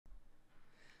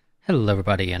Hello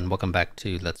everybody and welcome back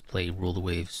to Let's Play Rule the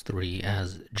Waves 3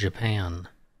 as Japan.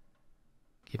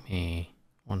 Give me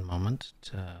one moment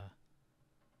to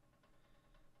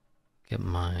get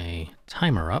my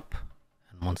timer up,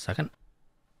 and 1 second.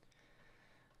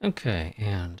 Okay,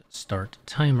 and start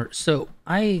timer. So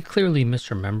I clearly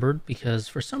misremembered because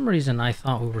for some reason I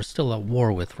thought we were still at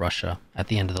war with Russia at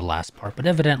the end of the last part, but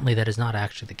evidently that is not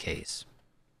actually the case.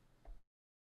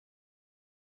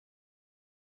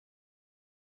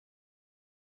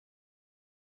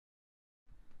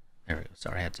 There we go.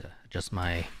 Sorry, I had to adjust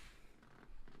my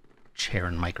chair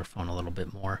and microphone a little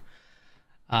bit more.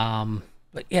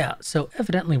 But yeah, so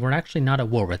evidently we're actually not at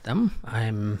war with them.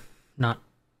 I'm not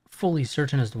fully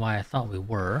certain as to why I thought we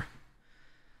were.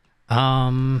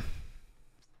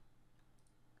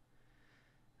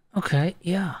 Okay,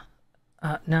 yeah.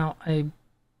 Now,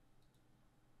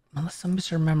 unless I'm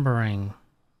misremembering,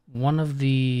 one of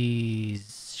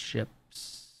these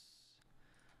ships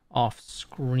off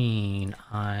screen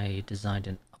I designed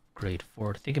an upgrade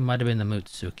for. I think it might have been the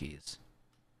Mutsukis.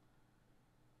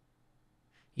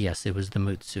 Yes, it was the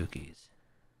Mutsukis.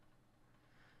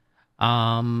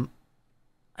 I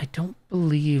don't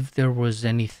believe there was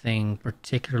anything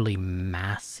particularly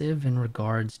massive in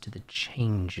regards to the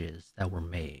changes that were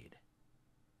made.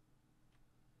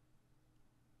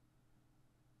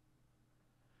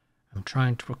 I'm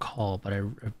trying to recall, but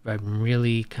I'm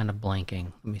really kind of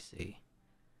blanking. Let me see.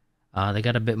 They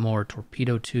got a bit more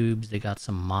torpedo tubes. They got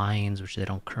some mines, which they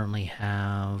don't currently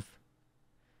have.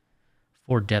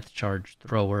 4 depth charge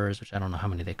throwers, which I don't know how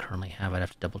many they currently have. I'd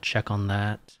have to double check on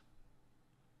that.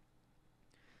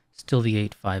 Still the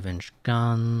 8 5-inch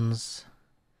guns.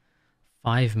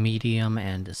 5 medium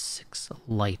and 6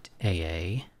 light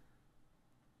AA.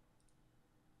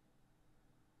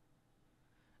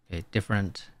 Okay,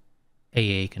 different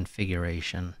AA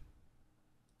configuration.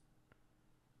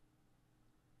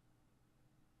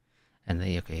 And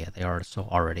they also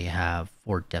already have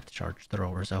 4 depth charge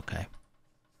throwers. Okay.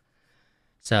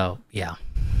 So yeah,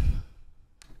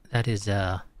 that is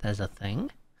a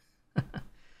thing.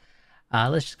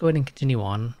 Let's just go ahead and continue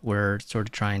on. We're sort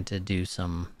of trying to do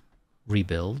some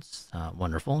rebuilds.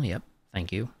 Wonderful. Yep.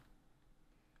 Thank you.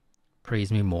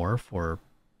 Praise me more for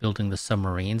building the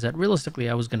submarines that realistically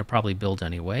I was going to probably build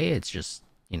anyway. It's just,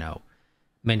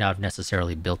 may not have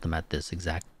necessarily built them at this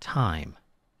exact time.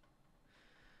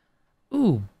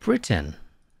 Ooh, Britain.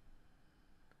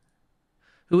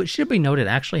 Who, it should be noted,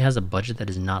 actually has a budget that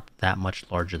is not that much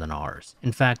larger than ours.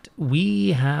 In fact,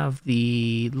 we have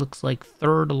the, looks like,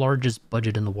 3rd largest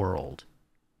budget in the world,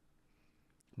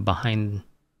 behind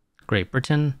Great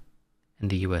Britain and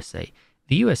the USA.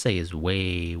 The USA is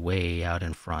way, way out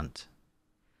in front.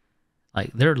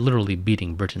 Like, they're literally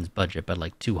beating Britain's budget by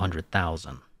like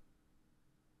 200,000.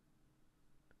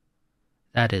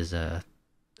 That is a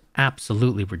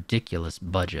absolutely ridiculous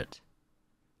budget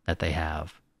that they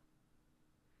have.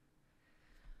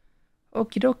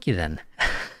 Okie dokie then.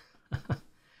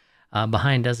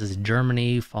 Behind us is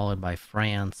Germany, followed by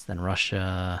France, then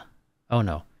Russia. Oh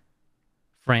no.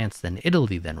 France, then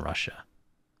Italy, then Russia.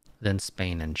 Then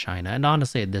Spain and China. And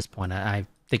honestly, at this point, I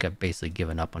think I've basically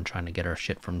given up on trying to get our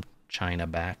shit from China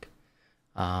back.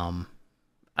 I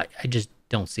just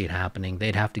don't see it happening.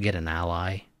 They'd have to get an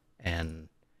ally. And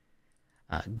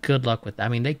good luck with that. I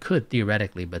mean, they could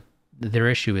theoretically, but their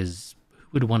issue is who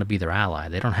would want to be their ally?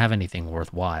 They don't have anything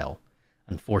worthwhile,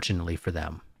 unfortunately for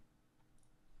them.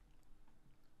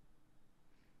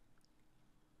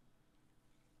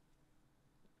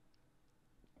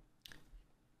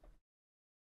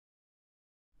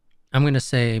 I'm going to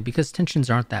say, because tensions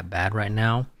aren't that bad right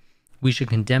now, we should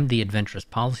condemn the adventurous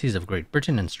policies of Great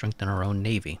Britain and strengthen our own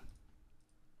navy.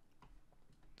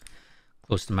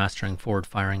 Close to mastering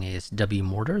forward-firing ASW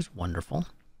mortars. Wonderful.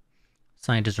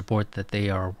 Scientists report that they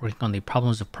are working on the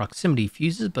problems of proximity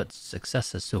fuses, but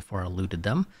success has so far eluded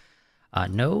them.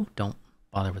 No, don't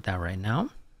bother with that right now.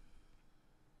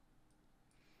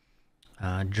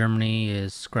 Germany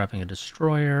is scrapping a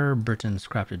destroyer. Britain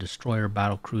scrapped a destroyer,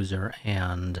 battlecruiser,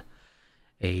 and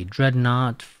a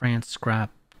dreadnought. France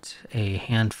scrapped a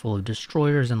handful of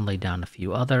destroyers and laid down a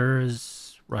few others.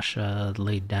 Russia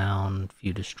laid down a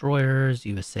few destroyers.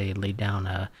 USA laid down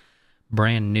a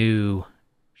brand new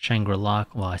Shangri-La.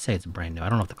 Well, I say it's brand new. I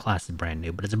don't know if the class is brand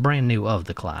new, but it's a brand new of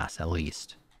the class, at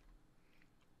least.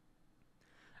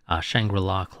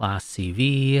 Shangri-La class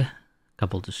CV. A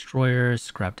couple destroyers.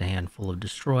 Scrapped a handful of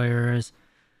destroyers.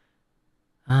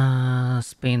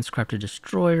 Spain scrapped a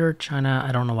destroyer. China,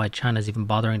 I don't know why China's even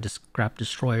bothering to scrap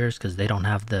destroyers, because they don't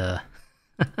have the...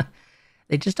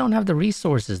 They just don't have the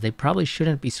resources. They probably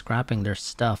shouldn't be scrapping their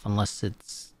stuff unless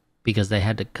it's because they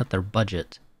had to cut their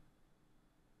budget.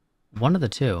 One of the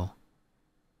two.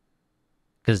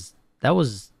 Because that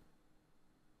was,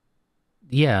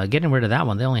 yeah, getting rid of that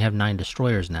one. They only have 9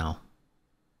 destroyers now.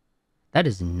 That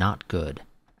is not good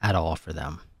at all for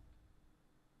them.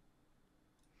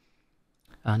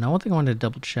 Now, one thing I wanted to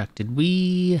double check. Did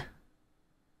we...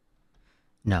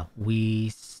 No, we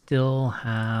still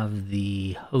have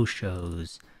the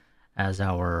Hoshos as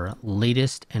our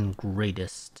latest and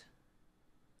greatest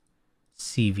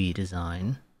CV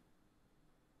design.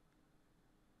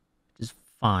 Which is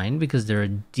fine, because they're a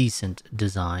decent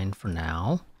design for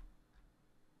now.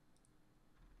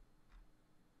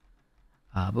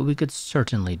 But we could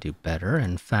certainly do better.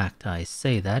 In fact, I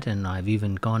say that, and I've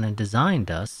even gone and designed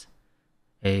us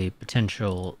a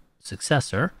potential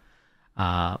successor.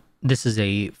 This is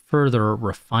a further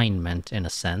refinement, in a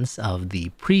sense, of the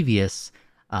previous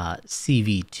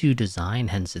CV2 design,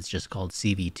 hence it's just called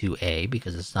CV2A,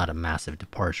 because it's not a massive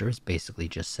departure. It's basically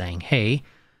just saying, hey,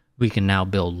 we can now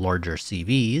build larger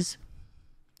CVs,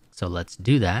 so let's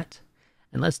do that.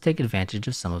 And let's take advantage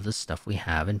of some of the stuff we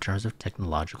have in terms of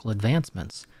technological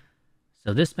advancements.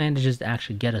 So this manages to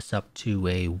actually get us up to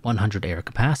a 100 air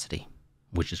capacity,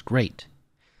 which is great.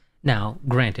 Now,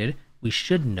 granted, we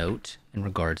should note in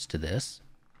regards to this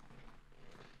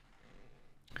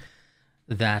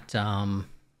that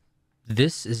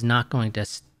this is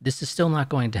still not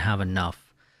going to have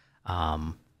enough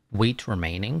weight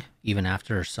remaining, even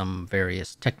after some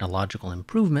various technological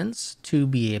improvements, to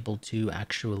be able to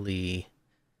actually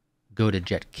go to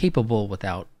jet capable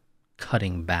without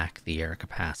cutting back the air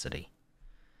capacity.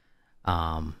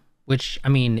 Which, I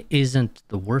mean, isn't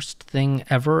the worst thing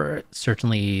ever.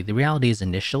 Certainly, the reality is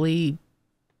initially,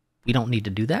 we don't need to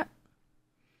do that.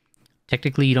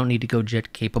 Technically, you don't need to go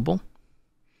jet capable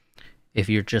if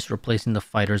you're just replacing the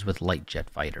fighters with light jet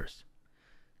fighters.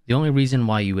 The only reason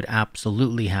why you would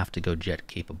absolutely have to go jet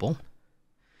capable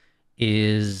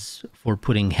is for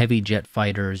putting heavy jet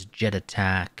fighters, jet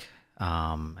attack,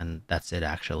 and that's it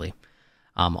actually,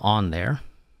 on there.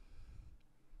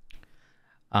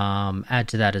 Add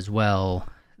to that as well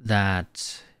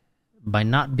that by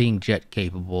not being jet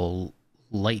capable,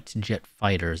 light jet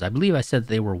fighters, I believe I said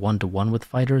they were 1-to-1 with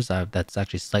fighters. That's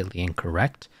actually slightly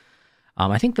incorrect.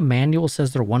 I think the manual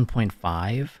says they're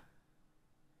 1.5,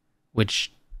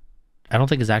 which I don't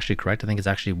think is actually correct. I think it's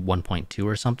actually 1.2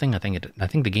 or something. I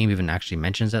think the game even actually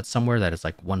mentions that somewhere, that it's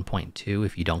like 1.2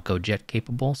 if you don't go jet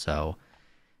capable. So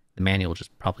the manual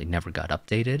just probably never got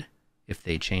updated if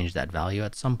they changed that value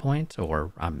at some point,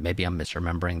 or maybe I'm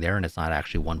misremembering there and it's not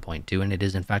actually 1.2 and it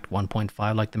is in fact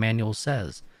 1.5 like the manual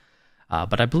says.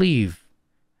 But I believe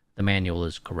the manual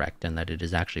is correct and that it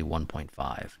is actually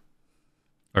 1.5.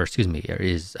 Or excuse me,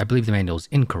 I believe the manual is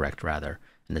incorrect rather,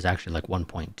 and is actually like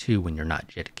 1.2 when you're not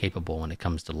jet capable when it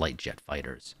comes to light jet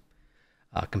fighters,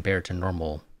 compared to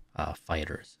normal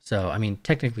fighters. So, I mean,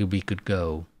 technically we could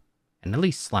go and at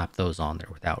least slap those on there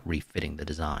without refitting the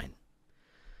design.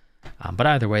 But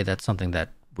either way, that's something that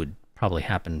would probably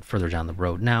happen further down the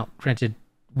road. Now, granted,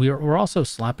 we're also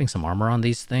slapping some armor on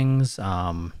these things.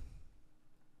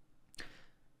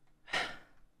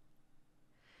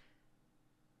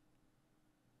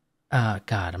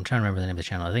 God, I'm trying to remember the name of the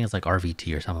channel. I think it's like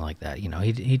RVT or something like that. You know,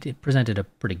 he presented a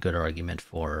pretty good argument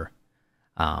for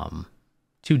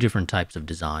 2 different types of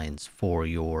designs for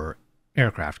your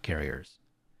aircraft carriers.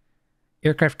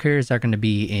 Aircraft carriers are going to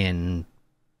be in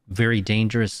very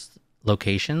dangerous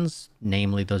locations.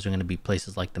 Namely, those are going to be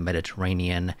places like the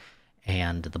Mediterranean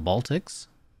and the Baltics.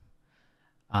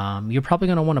 You're probably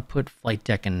going to want to put flight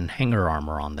deck and hangar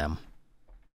armor on them.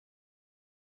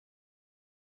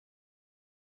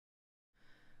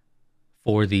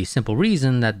 For the simple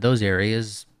reason that those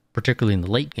areas, particularly in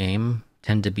the late game,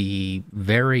 tend to be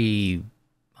very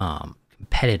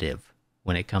competitive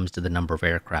when it comes to the number of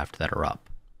aircraft that are up.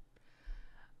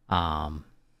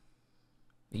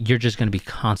 You're just going to be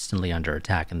constantly under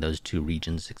attack in those 2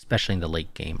 regions, especially in the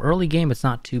late game. Early game, it's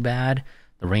not too bad.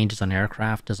 The ranges on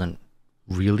aircraft doesn't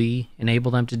really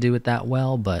enable them to do it that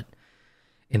well, but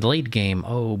in the late game,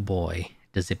 oh boy,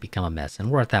 does it become a mess. And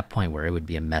we're at that point where it would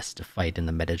be a mess to fight in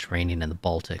the Mediterranean and the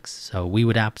Baltics. So we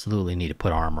would absolutely need to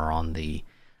put armor on the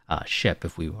ship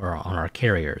if we were on our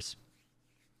carriers,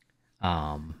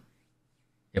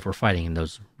 if we're fighting in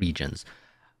those regions.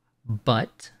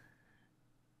 But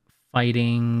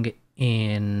fighting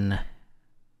in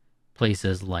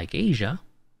places like Asia,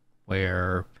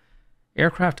 where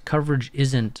aircraft coverage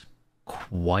isn't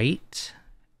quite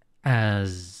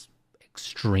as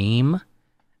extreme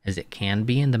as it can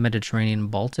be in the Mediterranean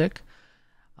and Baltic,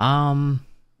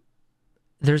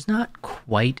 there's not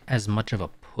quite as much of a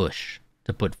push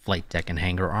to put flight deck and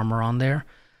hangar armor on there.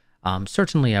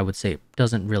 Certainly, I would say it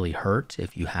doesn't really hurt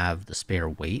if you have the spare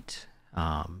weight,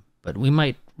 but we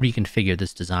might reconfigure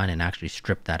this design and actually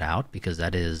strip that out because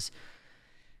that is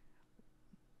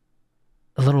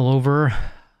a little over,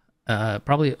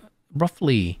 probably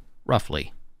roughly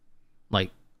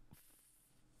like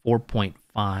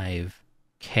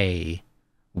 4.5K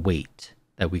weight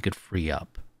that we could free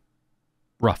up,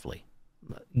 roughly,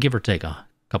 give or take a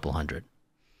couple hundred.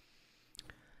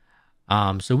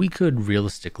 So we could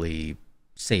realistically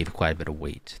save quite a bit of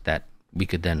weight that we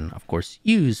could then, of course,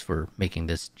 use for making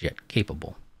this jet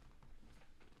capable.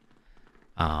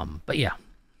 But yeah,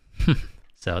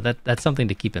 so that's something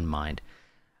to keep in mind.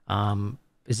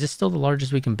 Is this still the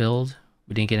largest we can build?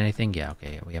 We didn't get anything? Yeah,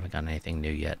 okay, we haven't gotten anything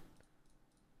new yet.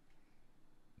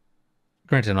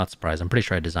 Granted, I'm not surprised. I'm pretty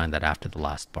sure I designed that after the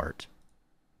last part.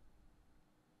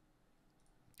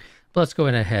 But let's go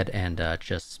ahead and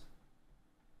just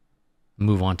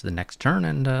move on to the next turn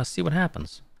and see what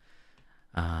happens.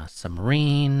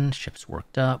 Submarine, ships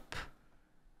worked up.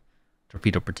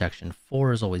 Torpedo protection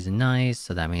 4 is always nice,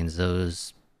 so that means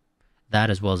that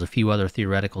as well as a few other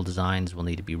theoretical designs will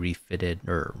need to be refitted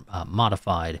or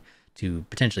modified to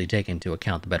potentially take into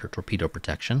account the better torpedo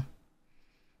protection.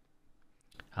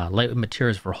 Lightweight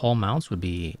materials for hull mounts would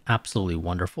be absolutely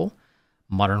wonderful.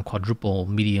 Modern quadruple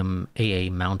medium AA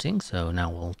mounting, so now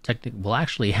we'll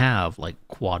actually have like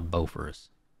quad bofors.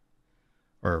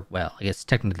 Or, well, I guess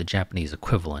technically the Japanese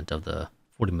equivalent of the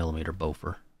 40mm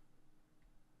bofer.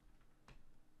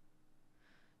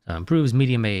 Improves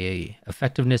medium AA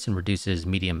effectiveness and reduces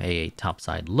medium AA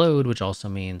topside load, which also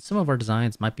means some of our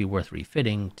designs might be worth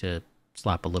refitting to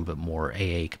slap a little bit more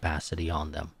AA capacity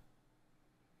on them.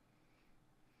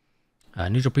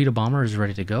 New torpedo bomber is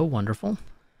ready to go. Wonderful.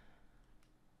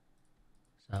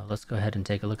 So let's go ahead and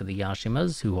take a look at the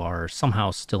Yashimas, who are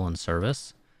somehow still in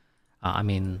service. I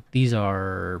mean, these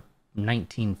are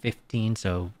 1915,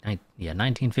 so yeah,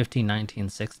 1915,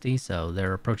 1960, so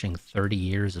they're approaching 30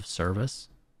 years of service.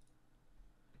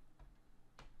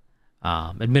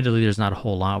 Admittedly, there's not a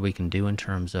whole lot we can do in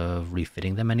terms of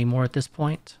refitting them anymore at this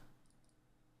point.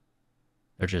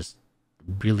 There just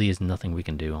really is nothing we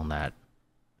can do on that.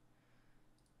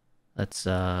 Let's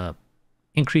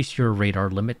increase your radar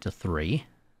limit to 3.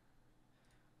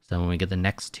 So when we get the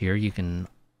next tier, you can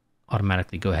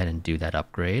automatically go ahead and do that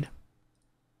upgrade.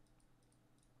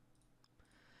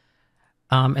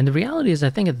 And the reality is, I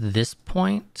think at this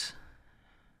point,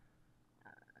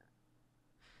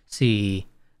 see,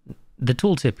 the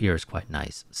tooltip here is quite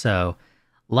nice. So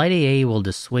light AA will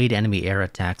dissuade enemy air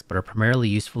attacks, but are primarily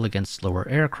useful against slower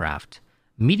aircraft.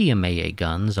 Medium AA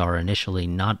guns are initially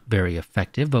not very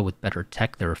effective, but with better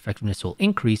tech, their effectiveness will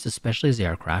increase, especially as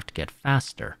aircraft get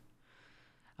faster.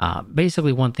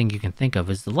 Basically, one thing you can think of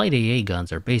is the light AA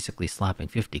guns are basically slapping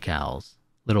 50 cals,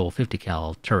 little 50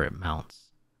 cal turret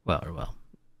mounts. Well,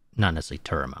 not necessarily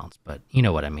turret mounts, but you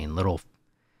know what I mean, little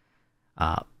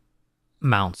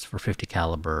mounts for 50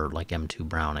 caliber like M2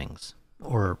 Brownings,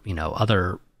 or, you know,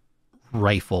 other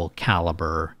rifle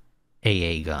caliber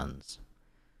AA guns.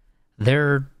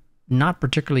 They're not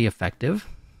particularly effective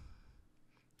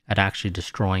at actually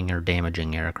destroying or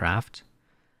damaging aircraft,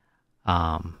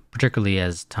 particularly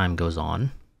as time goes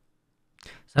on.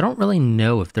 So I don't really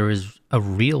know if there is a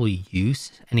real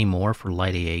use anymore for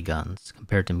light AA guns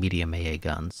compared to medium AA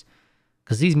guns,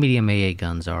 because these medium AA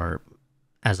guns are,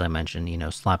 as I mentioned, you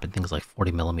know, slapping things like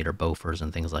 40mm bofors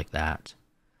and things like that,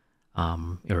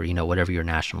 or, you know, whatever your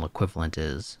national equivalent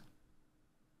is,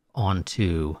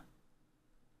 onto,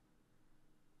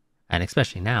 and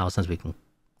especially now since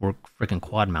we're freaking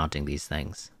quad mounting these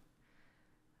things.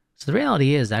 So the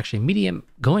reality is, actually,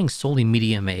 going solely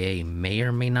medium AA may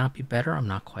or may not be better. I'm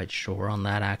not quite sure on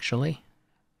that, actually.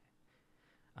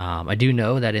 I do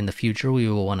know that in the future we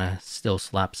will want to still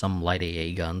slap some light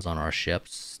AA guns on our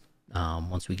ships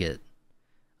once we get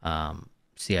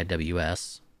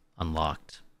CIWS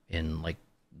unlocked in like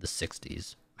the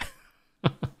 60s.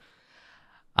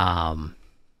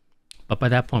 But by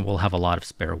that point we'll have a lot of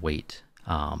spare weight.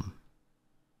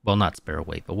 Well, not spare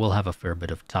weight, but we'll have a fair bit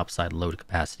of topside load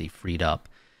capacity freed up.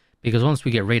 Because once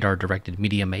we get radar directed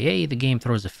medium AA, the game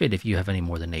throws a fit if you have any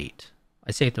more than 8.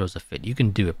 I say it throws a fit. You can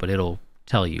do it, but it'll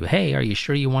tell you, hey, are you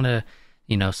sure you want to,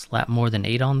 you know, slap more than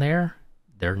 8 on there?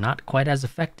 They're not quite as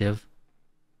effective.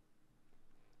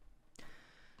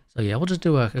 So yeah, we'll just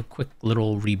do a quick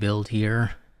little rebuild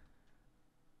here.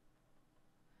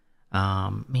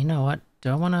 You know what? Do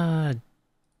I want to...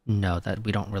 No, that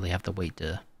we don't really have to wait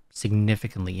to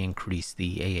significantly increase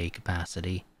the AA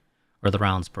capacity or the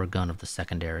rounds per gun of the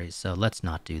secondaries, so let's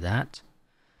not do that.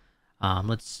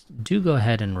 Let's go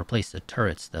ahead and replace the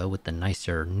turrets, though, with the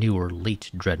nicer, newer,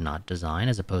 late Dreadnought design,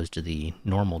 as opposed to the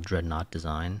normal Dreadnought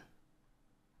design.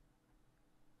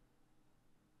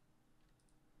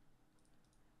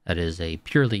 That is a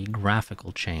purely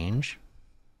graphical change.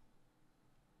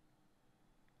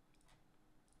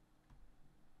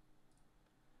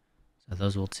 So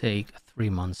those will take 3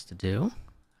 months to do.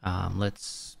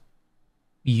 Let's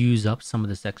use up some of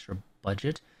this extra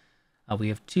budget. We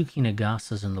have 2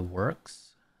 Kinagasas in the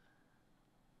works.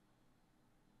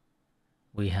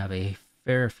 We have a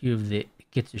fair few of the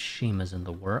Gitsushimas in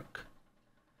the work.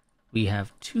 We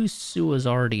have 2 Suas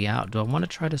already out. Do I want to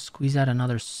try to squeeze out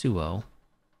another Suo?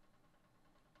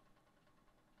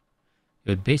 It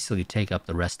would basically take up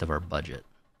the rest of our budget.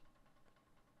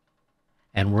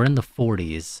 And we're in the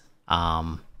 40s.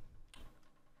 How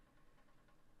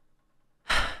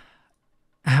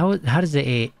does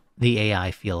the AI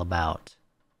feel about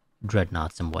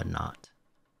dreadnoughts and whatnot?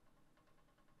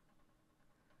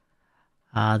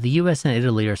 The US and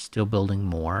Italy are still building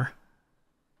more.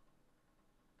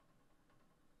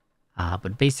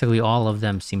 But basically all of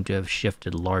them seem to have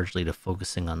shifted largely to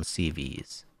focusing on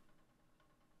CVs.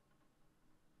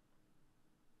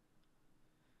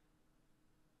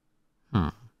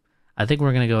 I think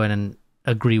we're going to go ahead and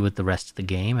agree with the rest of the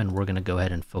game, and we're going to go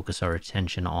ahead and focus our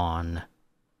attention on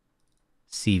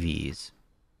CVs.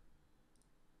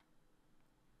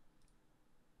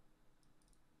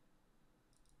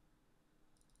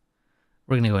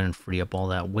 We're going to go ahead and free up all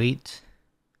that weight.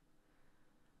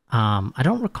 I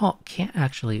don't recall, can't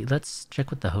actually, let's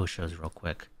check with the Hoshos real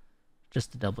quick,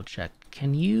 just to double check.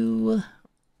 Can you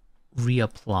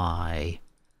reapply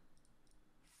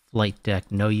flight deck?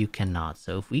 No, you cannot.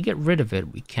 So if we get rid of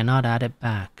it, we cannot add it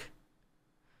back.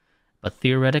 But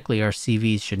theoretically, our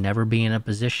CVs should never be in a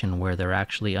position where they're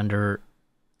actually under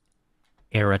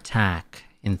air attack,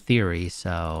 in theory,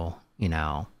 so, you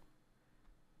know,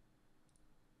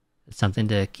 it's something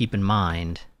to keep in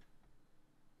mind.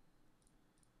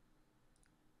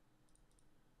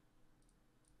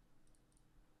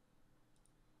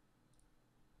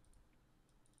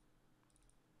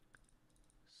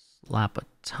 Slap a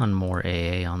ton more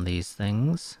AA on these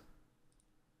things.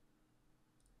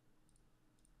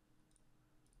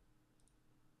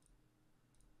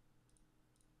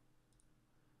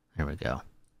 There we go.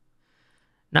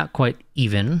 Not quite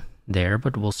even there,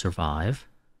 but we'll survive.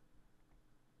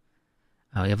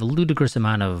 We have a ludicrous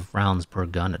amount of rounds per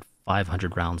gun at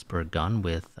 500 rounds per gun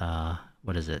with,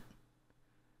 what is it?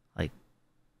 Like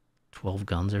 12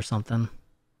 guns or something?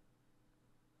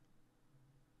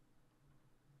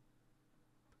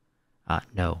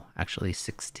 No, actually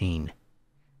 16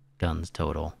 guns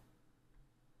total.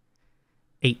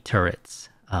 8 turrets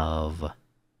of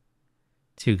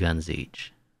 2 guns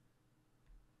each.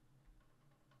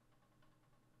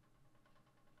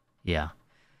 Yeah.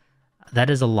 That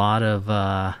is a lot of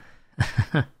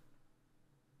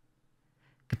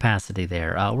capacity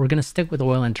there. We're going to stick with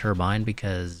oil and turbine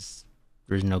because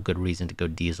there's no good reason to go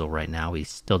diesel right now. We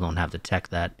still don't have the tech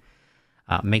that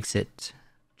makes it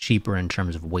cheaper in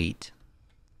terms of weight.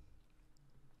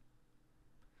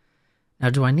 Now,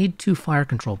 do I need 2 fire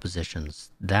control positions?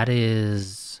 That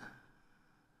is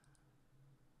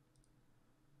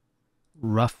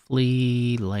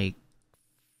roughly like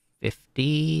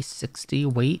 50, 60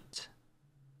 weight.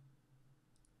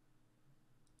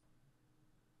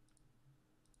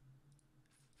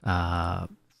 Uh,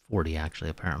 40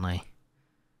 actually, apparently.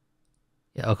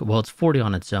 Yeah, okay, well, it's 40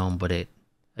 on its own, but it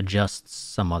adjusts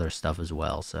some other stuff as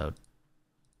well, so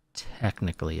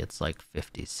technically it's like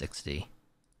 50, 60.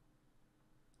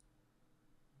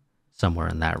 Somewhere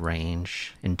in that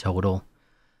range in total.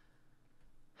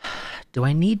 Do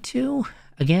I need to?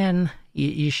 Again,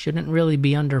 you shouldn't really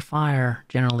be under fire,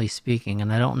 generally speaking,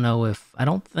 and I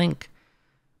don't think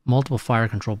multiple fire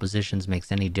control positions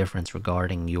makes any difference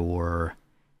regarding your,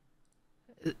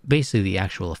 basically the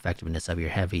actual effectiveness of your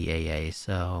heavy AA,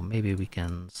 so maybe we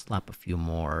can slap a few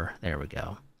more. There we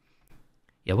go.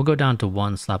 Yeah, we'll go down to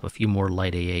 1, slap a few more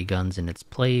light AA guns in its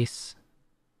place.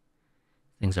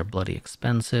 Things are bloody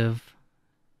expensive,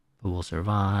 but we'll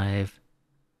survive.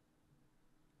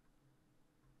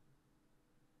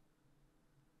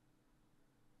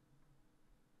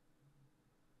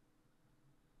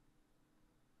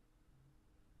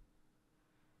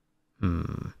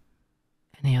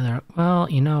 Any other? Well,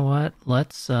 you know what?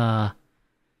 Let's do a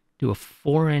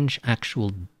 4-inch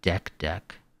actual deck.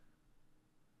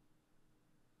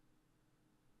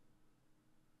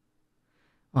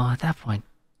 Well, at that point,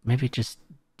 maybe just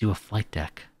do a flight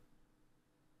deck.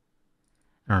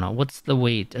 I don't know. What's the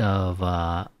weight of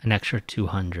an extra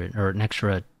 200 or an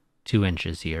extra 2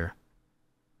 inches here?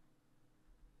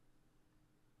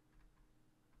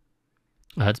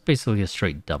 It's basically a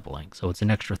straight doubling, so it's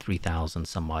an extra 3,000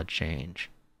 some odd change.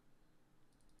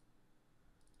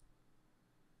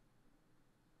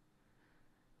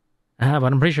 But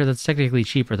I'm pretty sure that's technically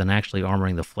cheaper than actually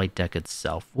armoring the flight deck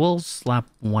itself. We'll slap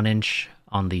 1 inch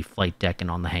on the flight deck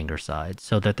and on the hangar side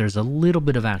so that there's a little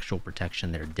bit of actual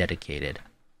protection there dedicated.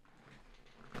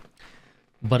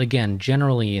 But again,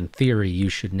 generally in theory, you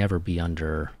should never be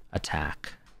under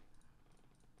attack.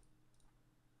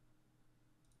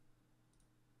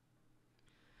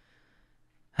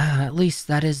 At least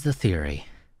that is the theory.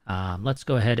 Let's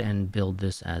go ahead and build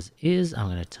this as is. I'm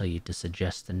going to tell you to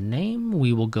suggest a name.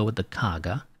 We will go with the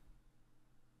Kaga.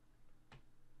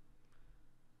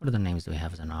 What other names do we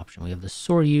have as an option? We have the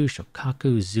Soryu,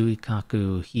 Shokaku,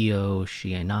 Zuikaku, Hio,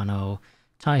 Shienano,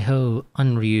 Taiho,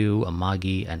 Unryu,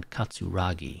 Amagi, and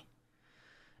Katsuragi.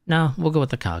 No, we'll go with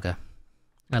the Kaga.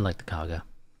 I like the Kaga.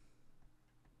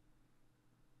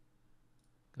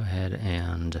 Go ahead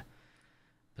and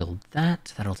build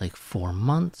that. That'll take 4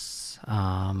 months.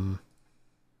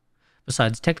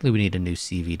 Besides, technically we need a new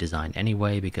CV design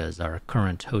anyway because our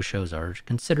current Hoshos are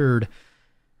considered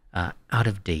out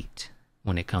of date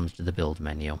when it comes to the build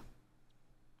menu.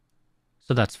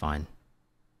 So that's fine.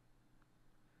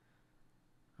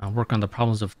 I'll work on the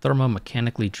problems of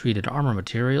thermomechanically treated armor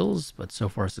materials, but so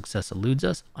far success eludes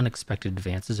us. Unexpected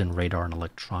advances in radar and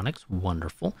electronics.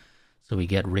 Wonderful. So we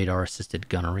get radar-assisted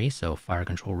gunnery, so fire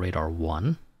control radar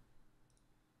 1.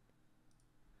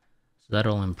 So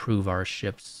that'll improve our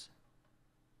ship's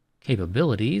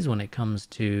capabilities when it comes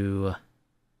to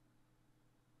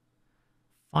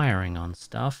firing on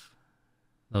stuff.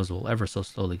 Those will ever so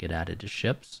slowly get added to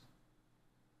ships.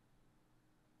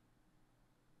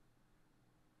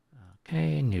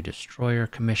 Okay, new destroyer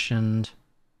commissioned.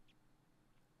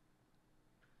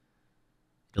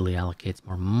 Italy allocates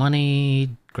more money.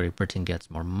 Great Britain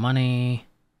gets more money.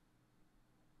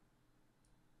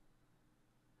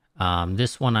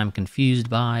 This one I'm confused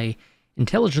by.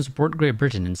 Intelligence report Great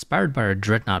Britain inspired by our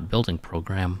dreadnought building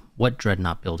program. What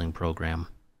dreadnought building program?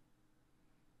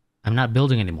 I'm not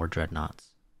building any more dreadnoughts.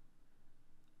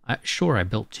 Sure, I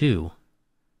built 2.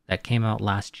 That came out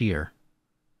last year.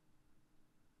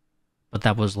 But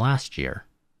that was last year.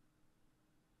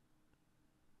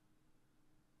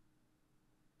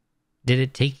 Did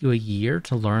it take you a year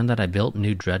to learn that I built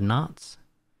new dreadnoughts?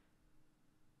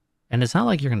 And it's not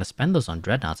like you're going to spend those on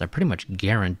dreadnoughts. I pretty much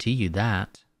guarantee you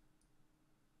that.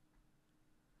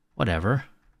 Whatever.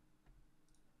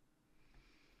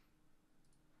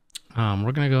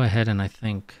 We're going to go ahead and I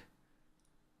think,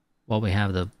 while we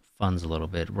have the funds a little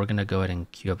bit, we're going to go ahead and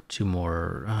queue up 2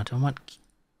 more. Do I want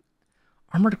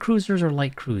armored cruisers or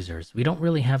light cruisers? We don't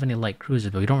really have any light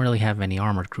cruisers, but we don't really have any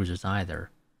armored cruisers either,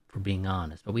 for being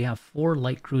honest. But we have 4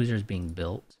 light cruisers being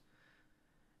built.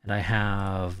 And I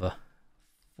have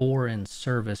 4 in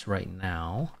service right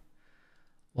now.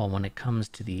 While when it comes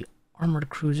to the armored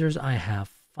cruisers, I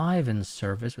have 5 in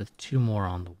service with 2 more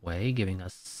on the way, giving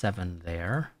us 7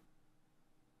 there.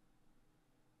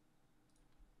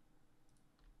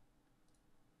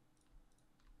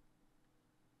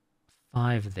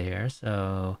 Five there,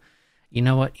 so you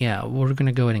know what? Yeah, we're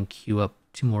gonna go ahead and queue up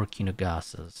 2 more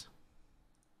Kinugasas.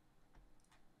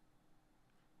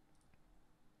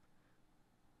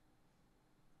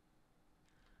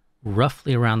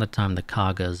 Roughly around the time the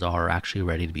Kagas are actually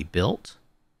ready to be built,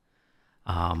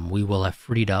 we will have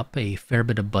freed up a fair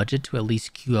bit of budget to at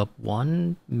least queue up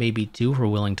 1, maybe 2 if we're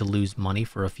willing to lose money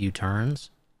for a few turns.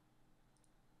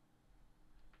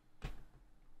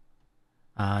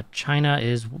 China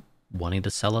is wanting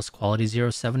to sell us quality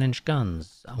 07-inch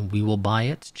guns. We will buy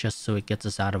it just so it gets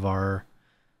us out of our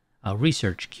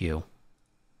research queue.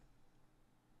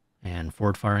 And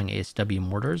forward-firing ASW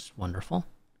mortars, wonderful.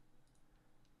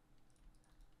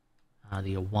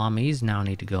 The Awamis now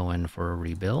need to go in for a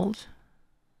rebuild.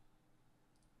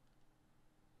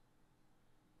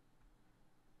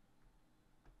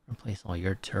 Replace all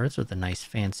your turrets with the nice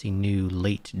fancy new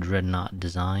late dreadnought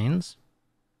designs.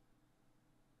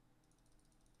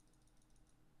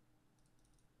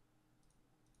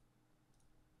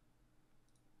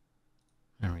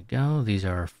 There we go. These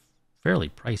are fairly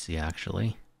pricey,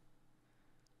 actually.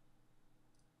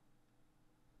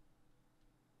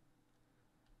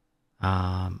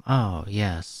 Oh,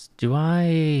 yes. Do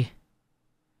I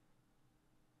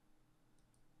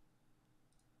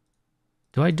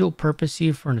dual purpose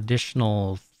you for an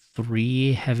additional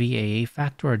 3 heavy AA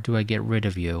factor, or do I get rid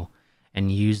of you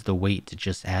and use the weight to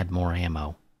just add more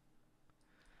ammo?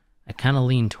 I kind of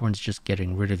lean towards just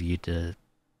getting rid of you to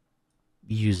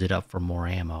use it up for more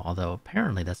ammo, although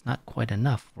apparently that's not quite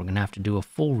enough. We're going to have to do a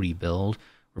full rebuild,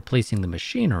 replacing the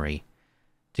machinery.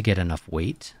 to get enough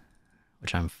weight,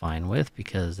 which I'm fine with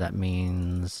because that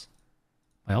means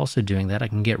by also doing that, I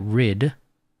can get rid,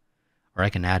 or I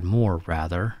can add more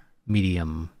rather,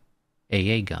 medium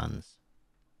AA guns.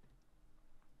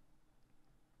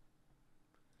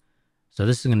 So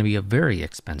this is going to be a very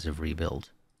expensive rebuild.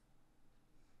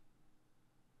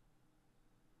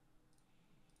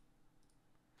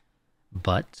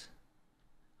 But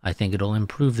I think it'll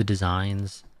improve the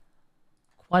designs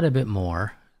quite a bit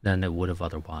more than it would have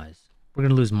otherwise. We're going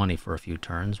to lose money for a few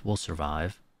turns. We'll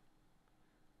survive.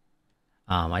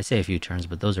 I say a few turns,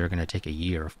 but those are going to take a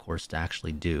year, of course, to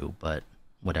actually do. But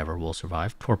whatever, we'll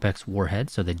survive. Torpex warhead,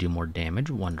 so they do more damage.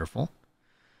 Wonderful.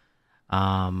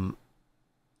 Not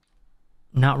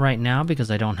right now,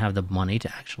 because I don't have the money to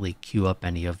actually queue up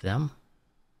any of them.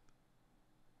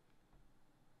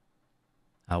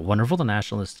 Wonderful, the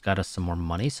Nationalists got us some more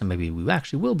money, so maybe we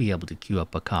actually will be able to queue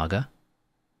up a Kaga.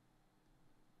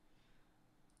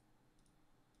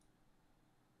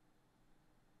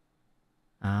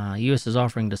 U.S. is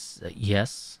offering to...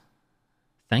 yes.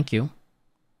 Thank you.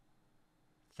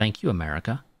 Thank you,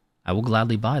 America. I will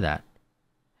gladly buy that.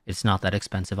 It's not that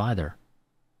expensive either.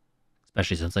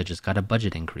 Especially since I just got a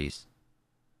budget increase.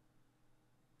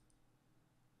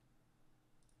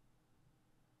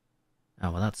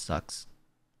 Oh, well, that sucks.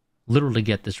 Literally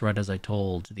get this right as I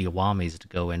told the Awamis to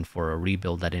go in for a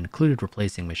rebuild that included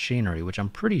replacing machinery, which I'm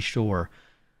pretty sure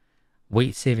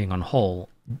weight saving on hull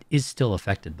is still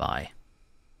affected by.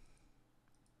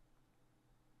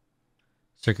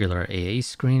 Circular AA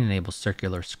screen enables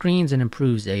circular screens and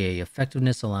improves AA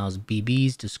effectiveness, allows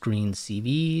BBs to screen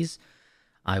CVs.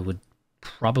 I would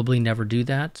probably never do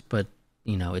that, but,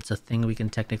 you know, it's a thing we can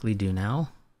technically do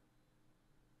now.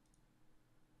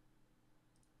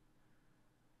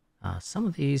 Some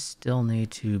of these still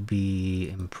need to be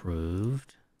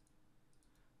improved.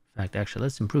 In fact, actually,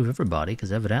 let's improve everybody,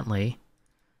 because evidently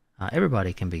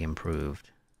everybody can be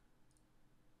improved.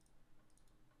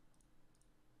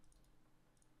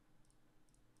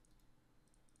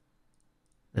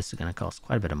 This is going to cost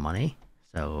quite a bit of money,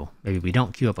 so maybe we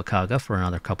don't queue up a Kaga for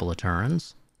another couple of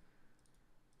turns.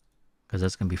 Because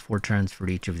that's going to be 4 turns for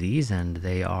each of these, and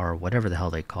they are whatever the hell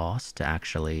they cost to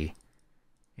actually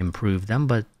improve them.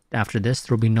 But after this,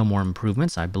 there will be no more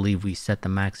improvements. I believe we set the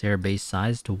max airbase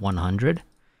size to 100.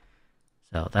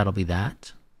 So that'll be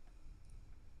that.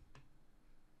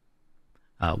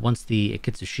 Once the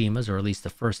Ikitsushimas, or at least the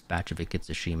first batch of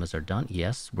Ikitsushimas are done,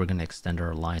 yes, we're going to extend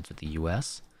our alliance with the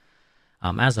U.S.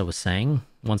 As I was saying,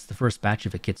 once the first batch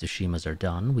of Ikitsushimas are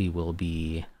done, we will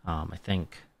be, I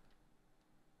think,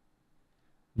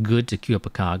 good to queue up a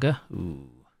Kaga. Ooh.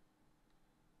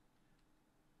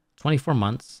 24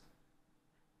 months.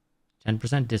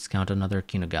 10% discount, another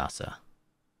Kinugasa.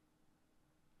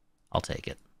 I'll take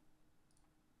it.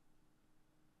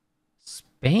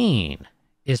 Spain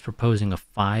is proposing a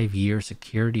 5-year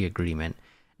security agreement.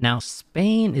 Now,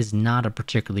 Spain is not a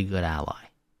particularly good ally.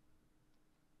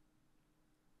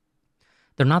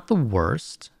 They're not the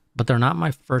worst, but they're not my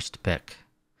first pick,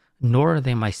 nor are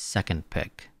they my second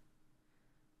pick.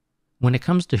 When it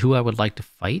comes to who I would like to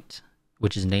fight,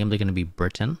 which is namely going to be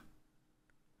Britain,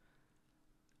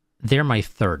 they're my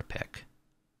third pick.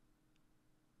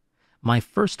 My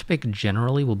first pick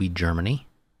generally will be Germany.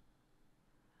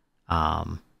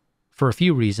 For a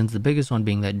few reasons, the biggest one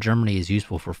being that Germany is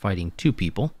useful for fighting 2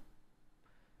 people,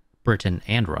 Britain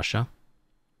and Russia.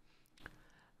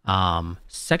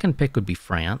 Second pick would be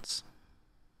France.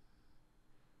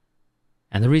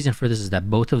 And the reason for this is that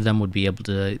both of them would be able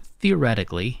to,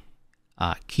 theoretically,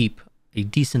 keep a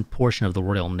decent portion of the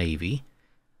Royal Navy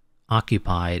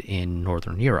occupied in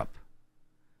Northern Europe,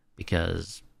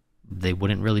 because they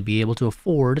wouldn't really be able to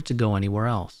afford to go anywhere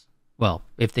else. Well,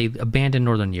 if they abandon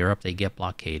Northern Europe, they get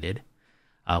blockaded,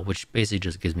 which basically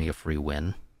just gives me a free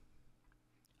win,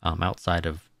 outside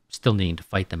of still needing to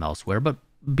fight them elsewhere. But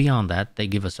beyond that, they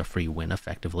give us a free win,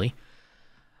 effectively.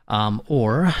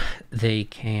 Or they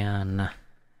can...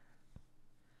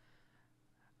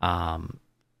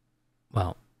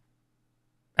 well,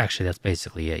 actually, that's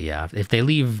basically it, yeah. If they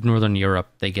leave Northern Europe,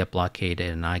 they get blockaded,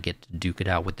 and I get to duke it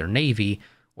out with their navy,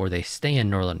 or they stay in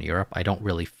Northern Europe. I don't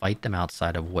really fight them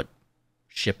outside of what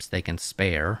ships they can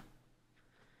spare.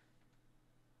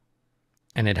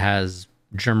 And it has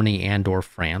Germany and or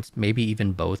France, maybe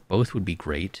even both. Both would be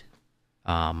great.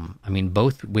 I mean,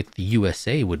 both with the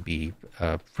USA would be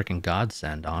a freaking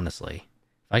godsend, honestly.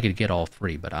 If I could get all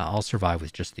 3, but I'll survive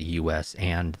with just the US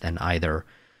and then either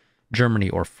Germany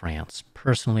or France.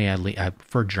 Personally, I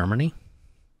prefer Germany.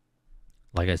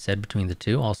 Like I said, between the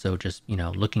two. Also, just, you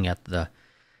know, looking at the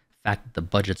fact that the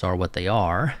budgets are what they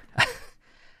are,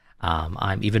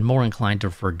 I'm even more inclined to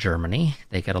prefer Germany.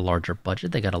 They got a larger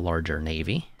budget, they got a larger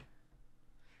navy.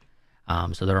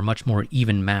 So they're a much more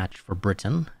even match for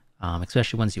Britain,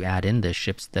 especially once you add in the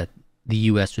ships that the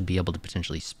US would be able to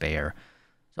potentially spare.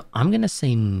 So I'm going to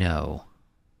say no.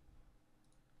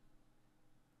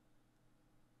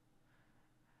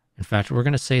 In fact, we're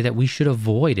going to say that we should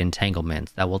avoid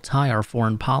entanglements that will tie our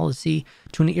foreign policy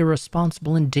to an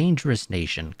irresponsible and dangerous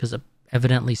nation, because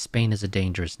evidently Spain is a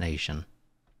dangerous nation.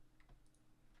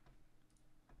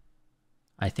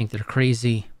 I think they're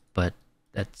crazy, but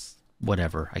that's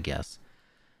whatever, I guess.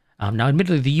 Now,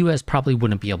 admittedly, the US probably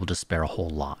wouldn't be able to spare a whole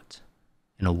lot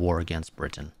in a war against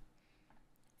Britain.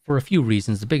 For a few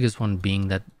reasons, the biggest one being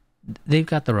that they've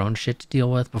got their own shit to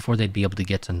deal with before they'd be able to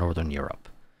get to Northern Europe.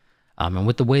 And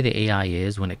with the way the AI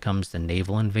is when it comes to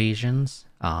naval invasions,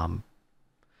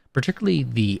 particularly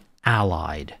the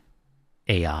allied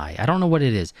AI, I don't know what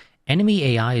it is. Enemy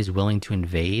AI is willing to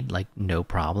invade, like, no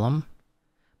problem.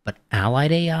 But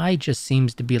allied AI just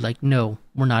seems to be like, no,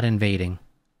 we're not invading.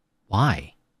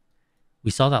 Why?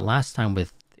 We saw that last time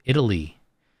with Italy,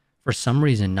 for some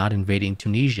reason, not invading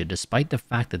Tunisia, despite the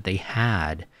fact that they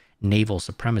had naval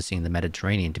supremacy in the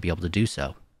Mediterranean to be able to do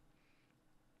so.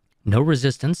 No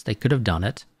resistance, they could have done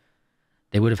it.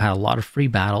 They would have had a lot of free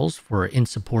battles for in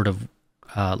support of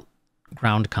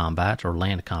ground combat or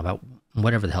land combat,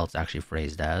 whatever the hell it's actually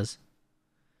phrased as.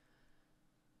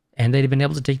 And they'd have been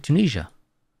able to take Tunisia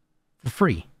for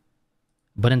free.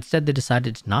 But instead they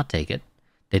decided to not take it.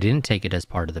 They didn't take it as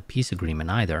part of the peace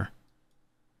agreement either.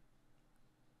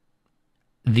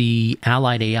 The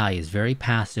allied AI is very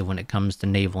passive when it comes to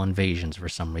naval invasions for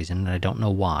some reason, and I don't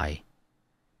know why.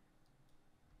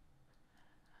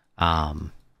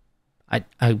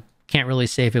 I can't really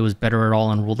say if it was better at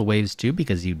all in Rule the Waves 2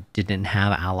 because you didn't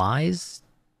have allies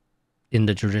in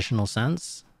the traditional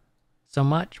sense so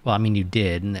much. Well, I mean, you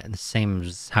did, and the same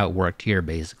as how it worked here,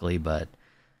 basically, but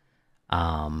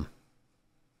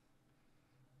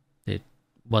it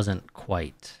wasn't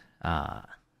quite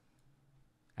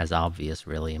as obvious,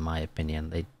 really, in my opinion.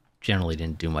 They generally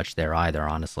didn't do much there either,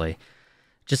 honestly.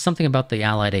 Just something about the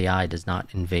allied AI does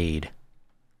not invade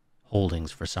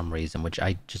holdings for some reason, which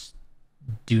I just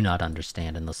do not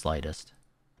understand in the slightest.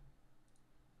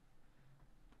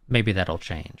 Maybe that'll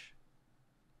change.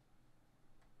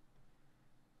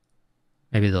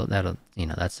 Maybe that'll, you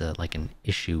know, that's like an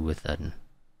issue with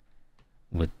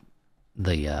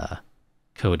the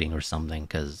coding or something,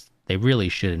 because they really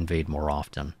should invade more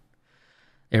often.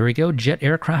 There we go, jet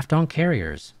aircraft on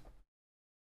carriers.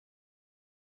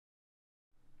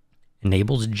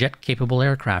 Enables jet-capable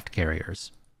aircraft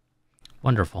carriers.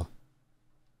 Wonderful.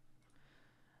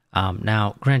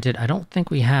 Now, granted, I don't think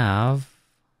we have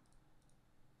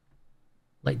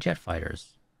light jet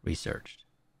fighters researched.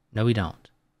 No, we don't.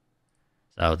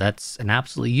 So that's an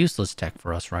absolutely useless tech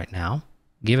for us right now.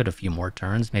 Give it a few more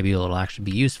turns, maybe it'll actually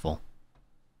be useful.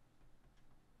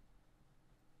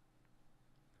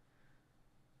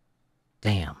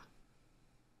 Damn.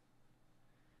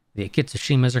 The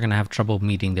Akitsushimas are going to have trouble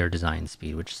meeting their design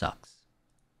speed, which sucks.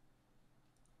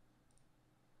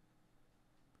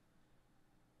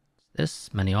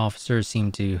 Many officers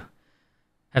seem to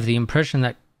have the impression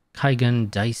that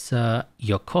Kaigan Daisa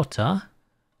Yokota,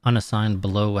 unassigned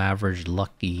below average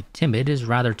lucky timid, is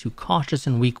rather too cautious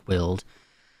and weak-willed.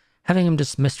 Having him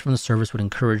dismissed from the service would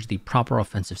encourage the proper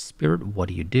offensive spirit. What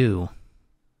do you do?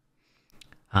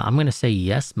 I'm going to say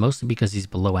yes, mostly because he's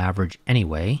below average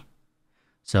anyway,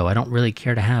 so I don't really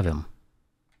care to have him.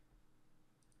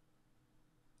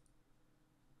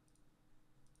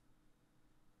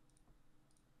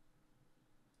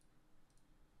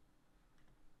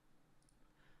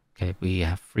 Okay, we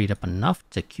have freed up enough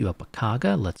to queue up a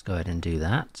Kaga. Let's go ahead and do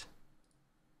that.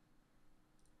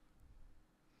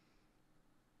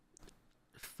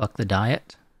 Fuck the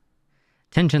diet.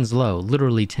 Tension's low.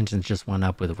 Literally, tensions just went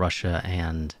up with Russia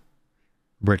and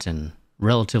Britain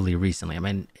relatively recently. I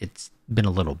mean, it's been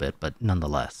a little bit, but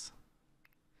nonetheless.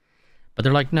 But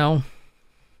they're like, no,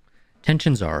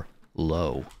 tensions are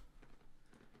low.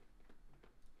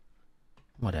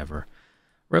 Whatever.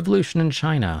 Revolution in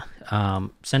China.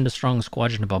 Send a strong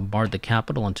squadron to bombard the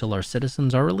capital until our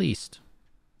citizens are released.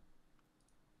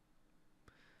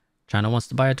 China wants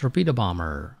to buy a torpedo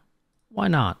bomber. Why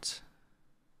not?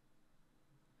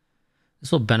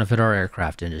 This will benefit our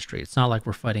aircraft industry. It's not like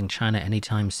we're fighting China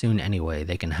anytime soon anyway.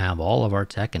 They can have all of our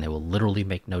tech and it will literally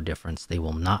make no difference. They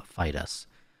will not fight us.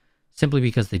 Simply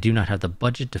because they do not have the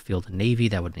budget to field a navy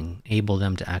that would enable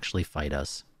them to actually fight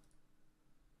us.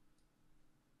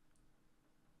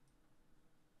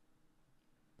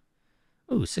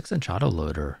 Ooh, 6-inch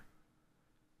autoloader.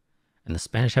 And the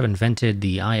Spanish have invented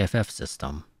the IFF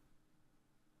system.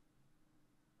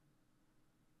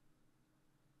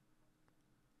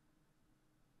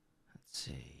 Let's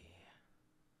see.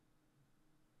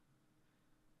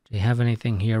 Do you have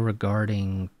anything here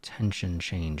regarding tension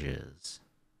changes?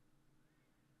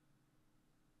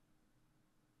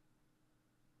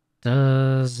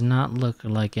 Does not look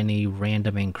like any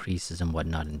random increases and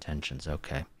whatnot in tensions.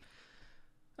 Okay.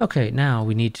 Okay, now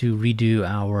we need to redo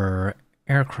our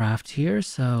aircraft here,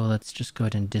 so let's just go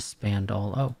ahead and disband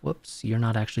all. Oh, whoops, you're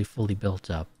not actually fully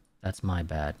built up. That's my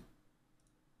bad.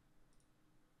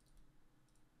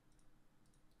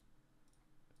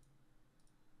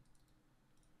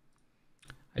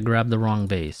 I grabbed the wrong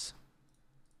base.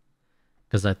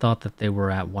 Because I thought that they were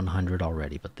at 100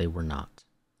 already, but they were not.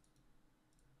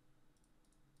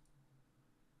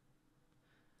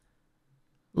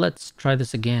 Let's try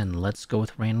this again. Let's go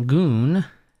with Rangoon.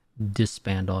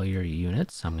 Disband all your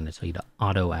units. I'm going to tell you to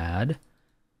auto add.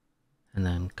 And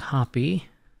then copy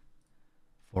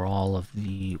for all of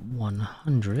the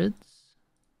 100s.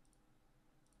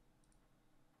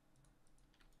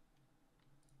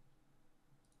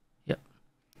 Yep.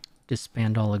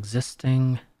 Disband all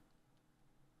existing.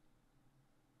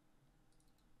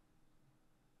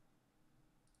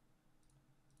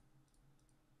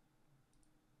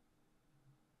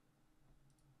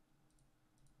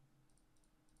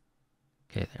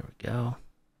 Okay, there we go.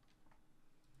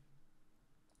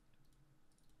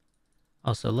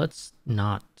 Also, let's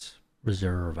not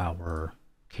reserve our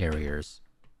carriers.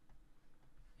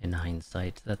 In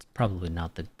hindsight, that's probably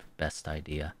not the best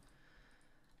idea.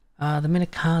 The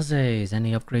Minakazes,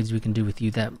 any upgrades we can do with you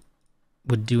that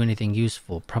would do anything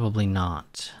useful? Probably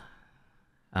not.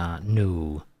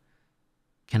 No.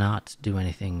 Cannot do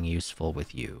anything useful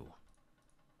with you.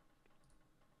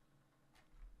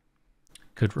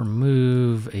 Could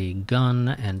remove a gun,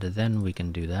 and then we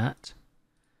can do that.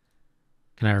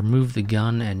 Can I remove the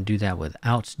gun and do that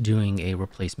without doing a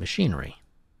replace machinery?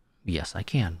 Yes, I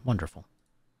can. Wonderful.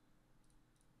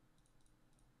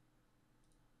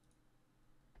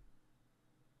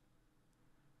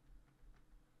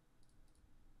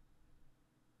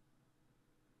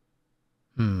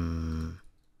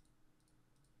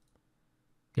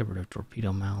 Get rid of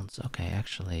torpedo mounts. Okay,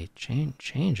 actually,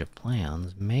 change of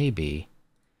plans. Maybe.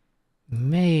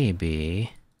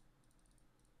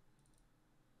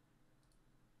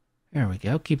 There we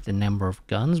go. Keep the number of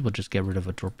guns. We'll just get rid of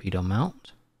a torpedo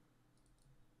mount.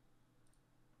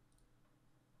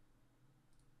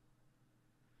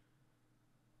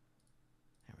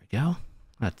 There we go.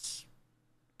 That's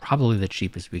probably the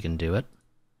cheapest we can do it.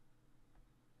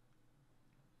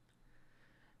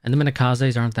 And the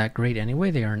Minakazes aren't that great anyway.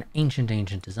 They are an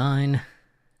ancient design.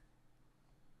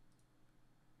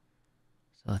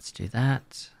 So let's do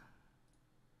that.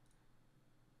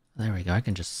 There we go. I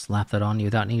can just slap that on you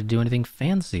without needing to do anything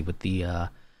fancy with the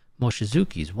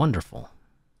Moshizukis. Wonderful.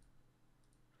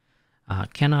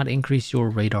 Cannot increase your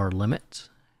radar limit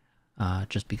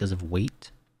just because of weight.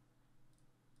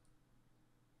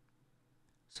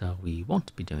 So we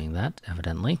won't be doing that,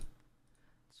 evidently.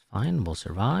 It's fine. We'll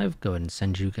survive. Go ahead and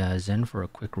send you guys in for a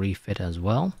quick refit as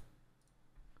well.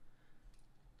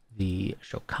 The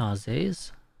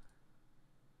Shokazes.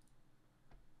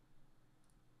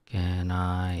 Can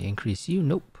I increase you?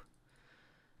 Nope.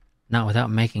 Not without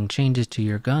making changes to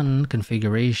your gun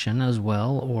configuration as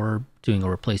well, or doing a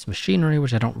replace machinery,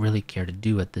 which I don't really care to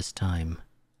do at this time.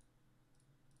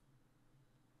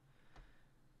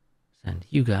 Send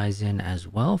you guys in as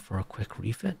well for a quick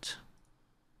refit.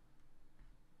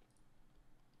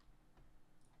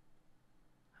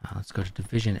 Let's go to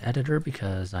Division Editor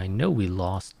because I know we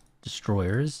lost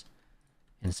destroyers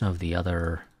in some of the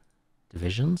other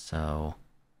divisions, so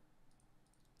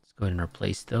let's go ahead and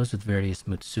replace those with various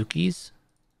Mutsukis.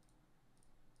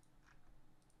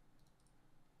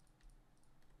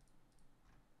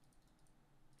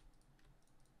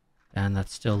 And that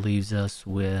still leaves us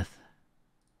with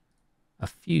a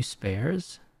few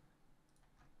spares.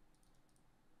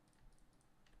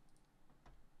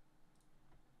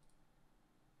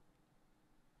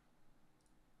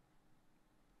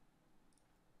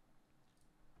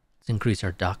 Let's increase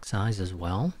our dock size as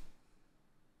well.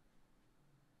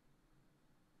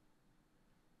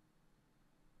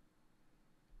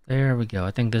 There we go.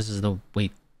 I think this is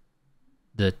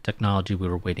the technology we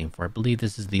were waiting for. I believe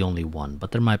this is the only one,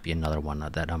 but there might be another one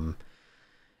that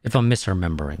if I'm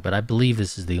misremembering, but I believe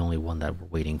this is the only one that we're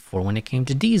waiting for when it came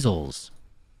to diesels.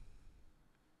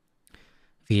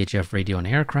 VHF radio and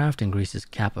aircraft increases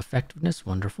cap effectiveness.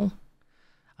 Wonderful.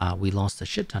 We lost a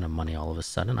shit ton of money all of a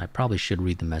sudden. I probably should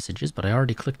read the messages, but I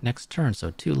already clicked next turn,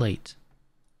 so too late.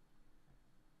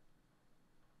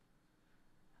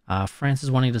 France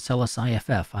is wanting to sell us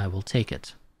IFF. I will take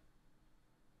it.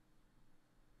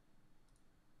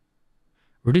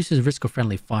 Reduces risk of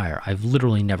friendly fire. I've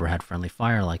literally never had friendly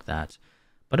fire like that.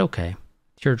 But okay.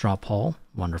 Teardrop hull.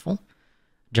 Wonderful.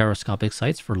 Gyroscopic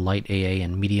sights for light AA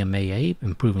and medium AA,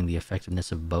 improving the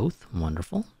effectiveness of both.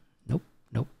 Wonderful. Nope.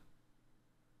 Nope.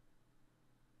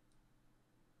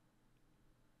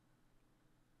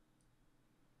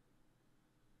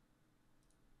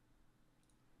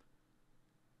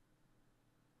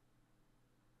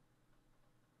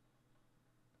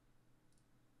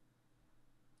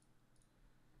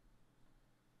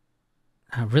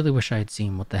 I really wish I had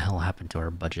seen what the hell happened to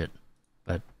our budget,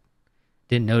 but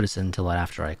didn't notice it until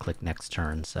after I clicked next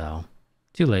turn, so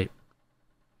too late.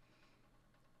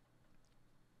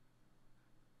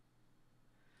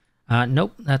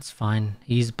 Nope, that's fine.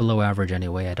 He's below average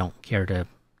anyway. I don't care to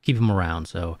keep him around,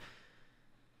 so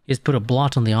he has put a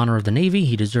blot on the honor of the Navy.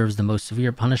 He deserves the most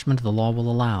severe punishment the law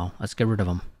will allow. Let's get rid of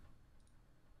him.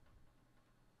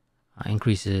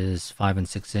 Increases 5 and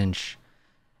 6 inch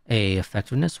AA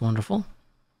effectiveness. Wonderful.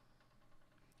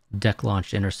 Deck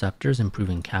launched interceptors,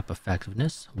 improving cap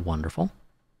effectiveness. Wonderful.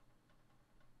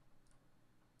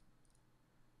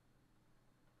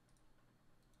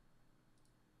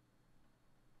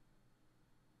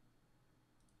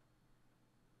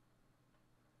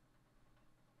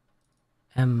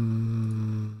 I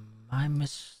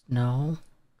no.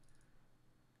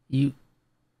 You,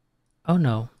 oh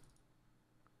no.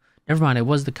 Never mind, it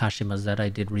was the Kashimas that I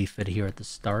did refit here at the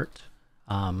start.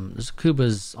 The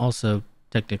Sakubas also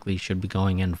technically should be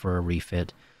going in for a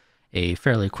refit. A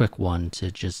fairly quick one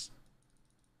to just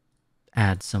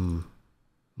add some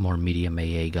more medium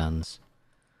AA guns.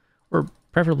 Or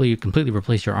preferably completely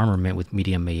replace your armament with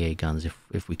medium AA guns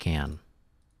if we can.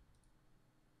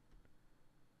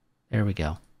 There we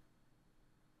go.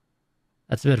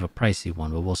 That's a bit of a pricey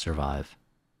one, but we'll survive.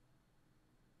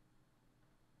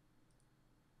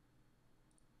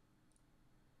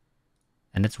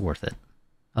 And it's worth it.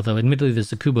 Although, admittedly, the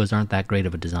Sakubas aren't that great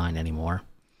of a design anymore.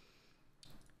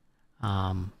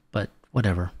 But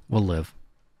whatever, we'll live.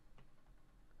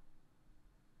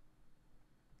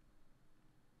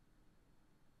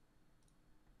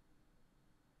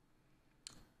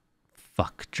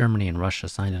 Fuck, Germany and Russia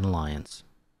signed an alliance.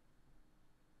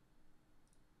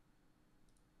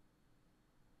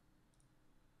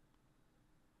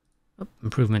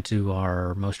 Improvement to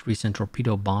our most recent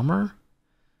torpedo bomber.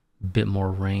 Bit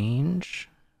more range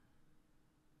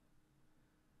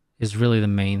is really the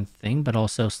main thing, but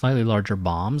also slightly larger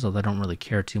bombs, although I don't really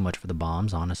care too much for the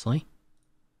bombs, honestly.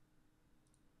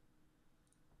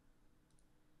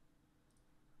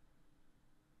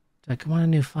 Do I want a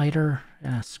new fighter?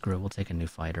 Yeah, screw it, we'll take a new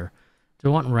fighter. Do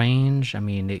I want range? I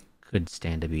mean, it could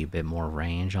stand to be a bit more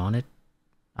range on it,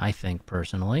 I think,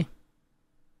 personally.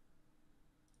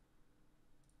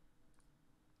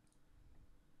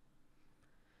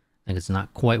 I think it's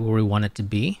not quite where we want it to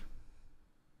be.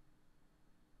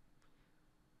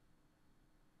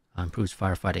 Improves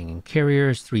firefighting in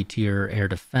carriers, 3-tier air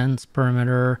defense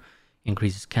perimeter,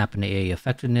 increases cap and AA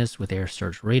effectiveness with air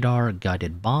search radar,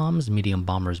 guided bombs. Medium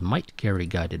bombers might carry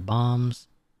guided bombs.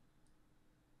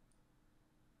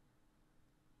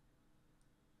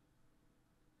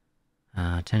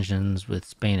 Tensions with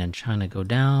Spain and China go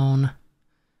down.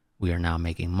 We are now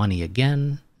making money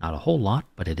again. Not a whole lot,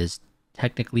 but it is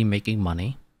technically making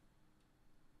money.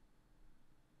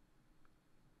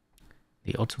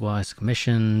 The Ottawa is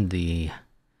commissioned. The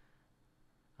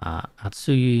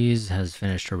Atsuyis has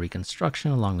finished her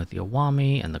reconstruction along with the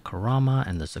Awami and the Karama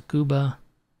and the Sakuba.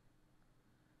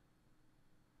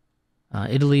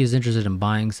 Italy is interested in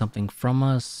buying something from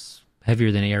us.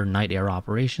 Heavier than air, night-air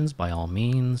operations, by all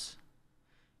means.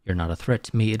 You're not a threat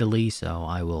to me, Italy, so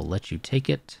I will let you take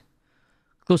it.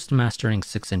 Close to mastering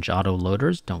 6-inch auto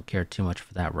loaders. Don't care too much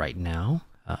for that right now.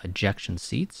 Ejection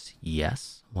seats.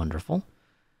 Yes. Wonderful.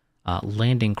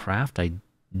 Landing craft. I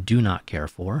do not care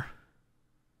for.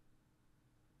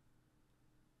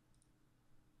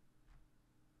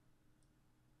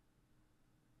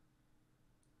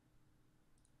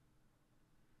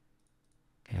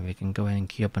 Okay, we can go ahead and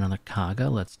queue up another Kaga.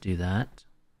 Let's do that.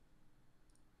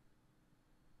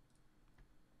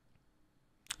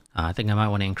 I think I might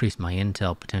want to increase my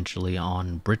intel potentially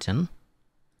on Britain,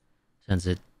 since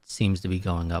it seems to be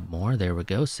going up more. There we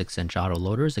go, 6-inch auto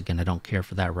loaders. Again, I don't care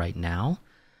for that right now.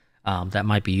 That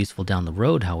might be useful down the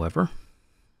road, however,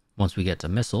 once we get to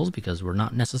missiles, because we're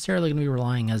not necessarily going to be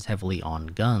relying as heavily on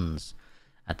guns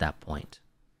at that point.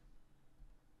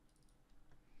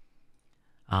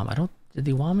 Did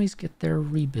the Wamis get their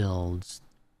rebuilds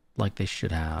like they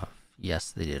should have? Yes,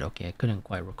 they did. Okay, I couldn't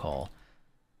quite recall.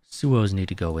 Suos need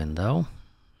to go in, though.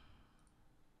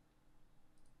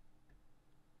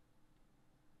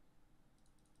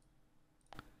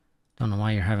 Don't know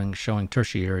why you're showing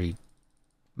tertiary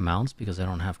mounts, because I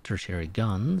don't have tertiary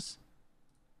guns.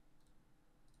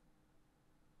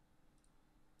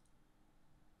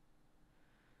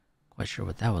 Quite sure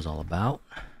what that was all about.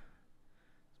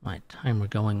 My timer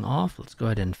going off. Let's go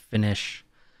ahead and finish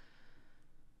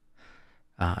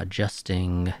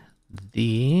adjusting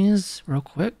these real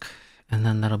quick, and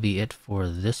then that'll be it for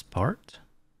this part.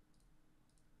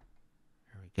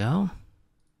 There we go.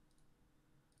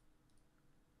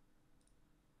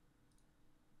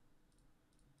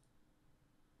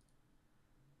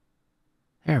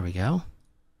 There we go.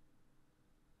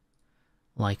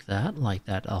 Like that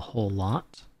a whole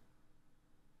lot.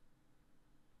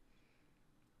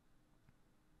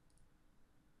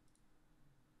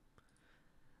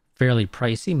 Fairly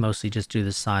pricey, mostly just due to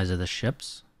the size of the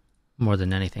ships, more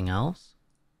than anything else.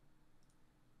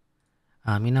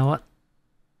 You know what?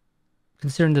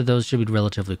 Considering that those should be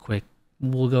relatively quick,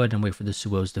 we'll go ahead and wait for the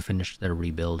Suos to finish their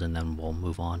rebuild, and then we'll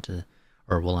move on to,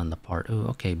 or we'll end the part. Oh,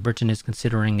 okay, Britain is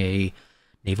considering a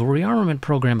naval rearmament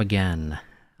program again.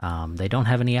 They don't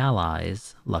have any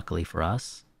allies, luckily for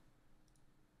us.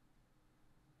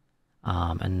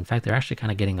 And in fact, they're actually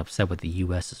kind of getting upset with the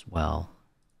US as well.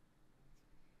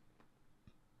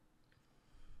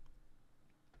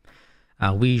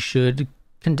 We should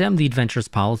condemn the adventurous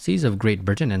policies of Great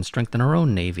Britain and strengthen our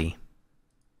own navy.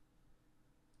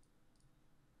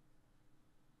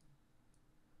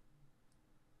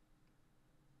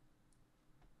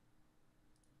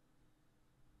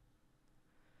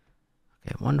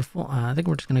 Okay, wonderful. I think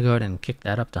we're just going to go ahead and kick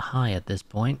that up to high at this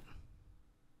point.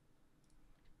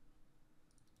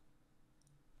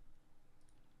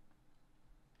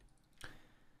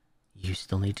 You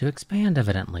still need to expand,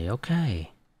 evidently.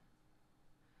 Okay.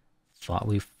 Thought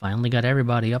we finally got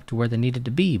everybody up to where they needed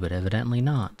to be, but evidently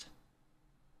not.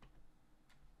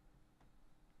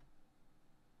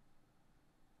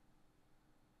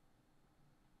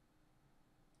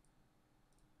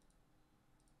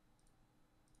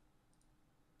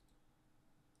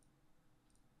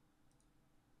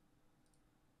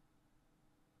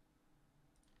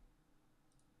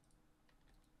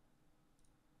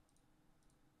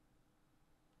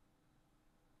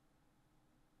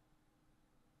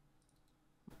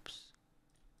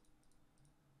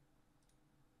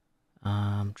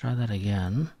 Try that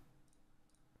again.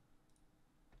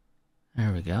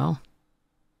 There we go.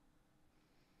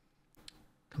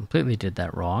 Completely did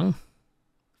that wrong.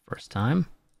 First time.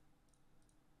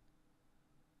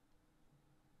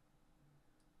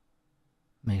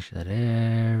 Make sure that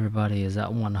everybody is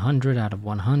at 100 out of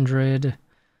 100.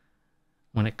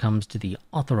 When it comes to the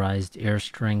authorized air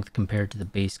strength compared to the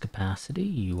base capacity,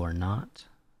 you are not.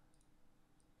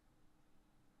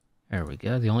 There we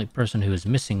go. The only person who is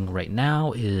missing right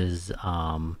now is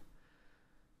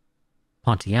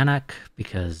Pontianak,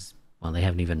 because, well, they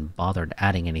haven't even bothered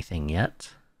adding anything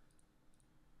yet.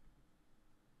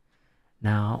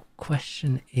 Now,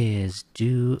 question is,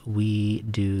 do we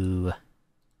do...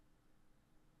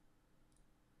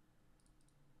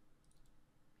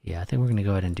 Yeah, I think we're going to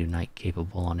go ahead and do night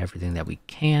capable on everything that we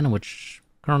can, which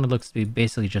currently looks to be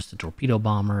basically just the torpedo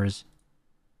bombers.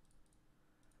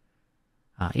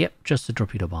 Yep, just the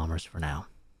torpedo bombers for now.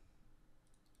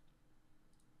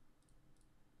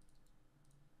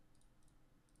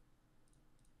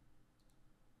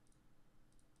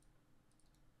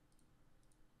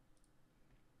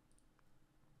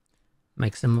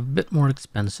 Makes them a bit more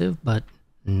expensive, but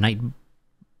night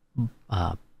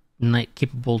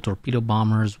capable torpedo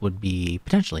bombers would be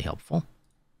potentially helpful.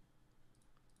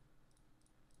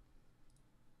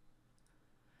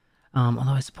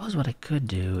 Although I suppose what I could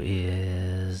do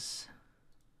is...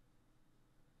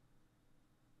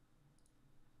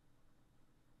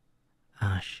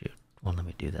 shoot. Well, let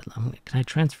me do that. Can I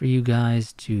transfer you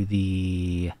guys to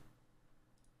the...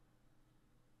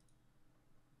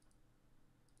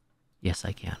 Yes,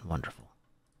 I can. Wonderful.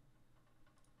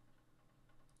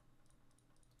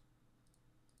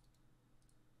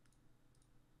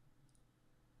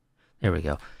 There we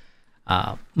go.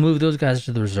 Move those guys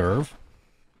to the reserve,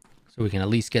 so we can at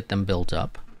least get them built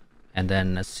up. And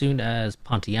then as soon as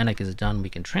Pontianak is done, we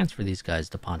can transfer these guys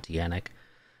to Pontianak.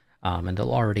 And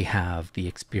they'll already have the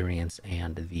experience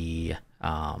and the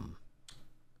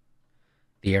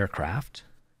aircraft.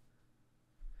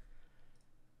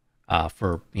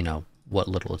 For, you know, what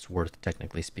little it's worth,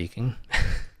 technically speaking.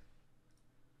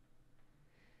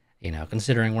 You know,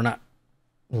 considering we're not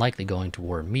likely going to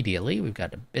war immediately, we've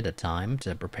got a bit of time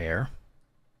to prepare.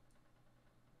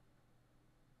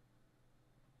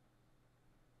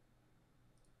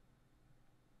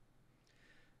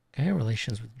 Okay,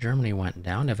 relations with Germany went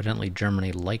down. Evidently,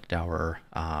 Germany liked our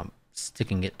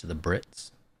sticking it to the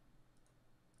Brits.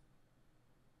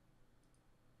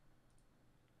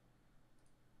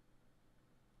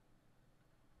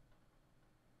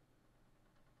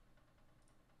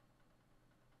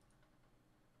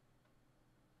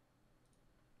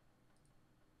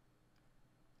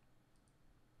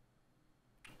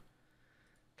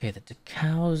 Okay, the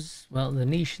Decaus, well, the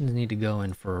nations need to go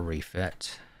in for a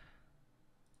refit.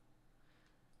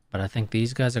 But I think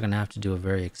these guys are going to have to do a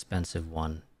very expensive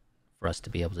one for us to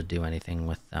be able to do anything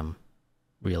with them,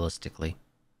 realistically.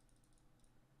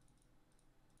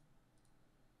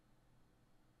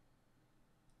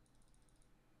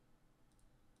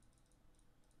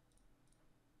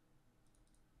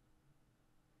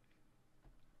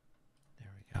 There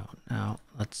we go. Now,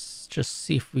 let's just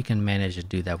see if we can manage to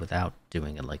do that without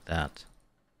doing it like that.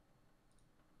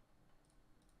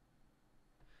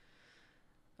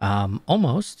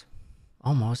 Almost.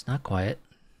 Almost, not quite.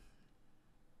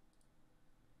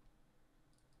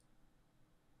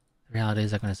 The reality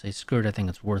is I'm going to say, screw it, I think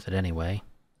it's worth it anyway.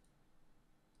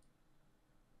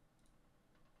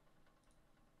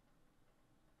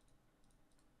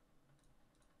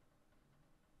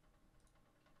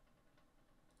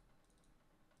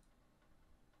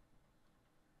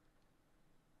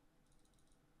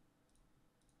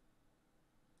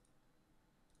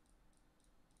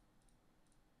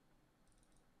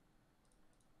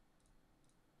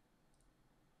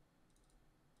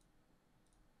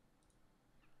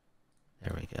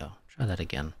 There we go. Try that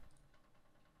again.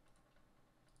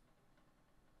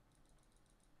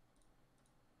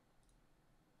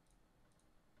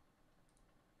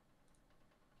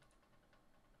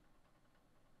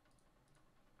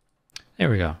 There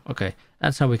we go. Okay,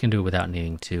 that's how we can do it without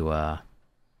needing to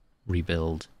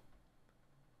rebuild.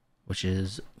 Which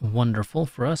is wonderful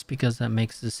for us because that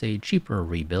makes this a cheaper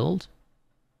rebuild.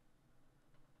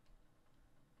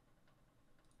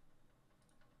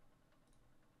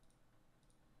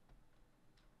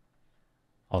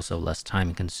 Also less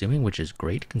time consuming, which is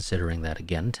great considering that,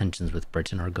 again, tensions with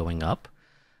Britain are going up.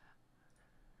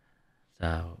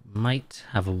 So might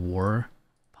have a war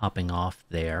popping off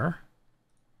there,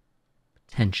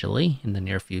 potentially, in the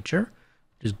near future,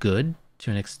 which is good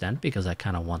to an extent because I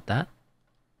kind of want that.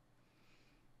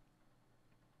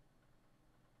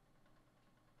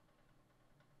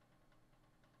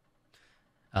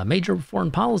 A major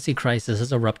foreign policy crisis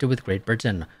has erupted with Great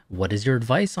Britain. What is your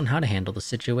advice on how to handle the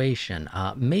situation?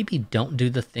 Maybe don't do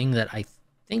the thing that I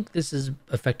think this is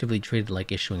effectively treated like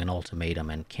issuing an ultimatum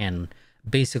and can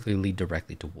basically lead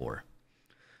directly to war.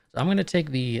 So I'm going to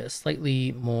take the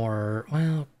slightly more,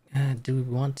 well, do we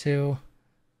want to?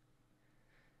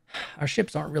 Our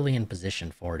ships aren't really in position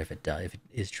for it if it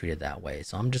is treated that way.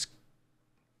 So I'm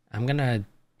going to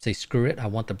say screw it. I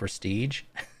want the prestige.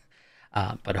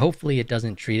 But hopefully it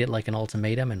doesn't treat it like an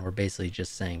ultimatum and we're basically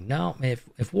just saying, no,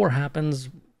 if war happens,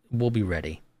 we'll be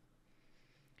ready.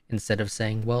 Instead of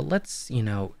saying, well, let's,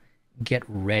 get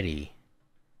ready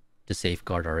to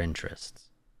safeguard our interests.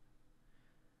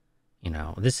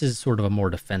 This is sort of a more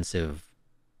defensive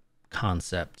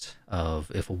concept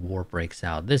of if a war breaks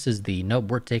out. This is the, nope,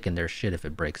 we're taking their shit if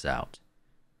it breaks out.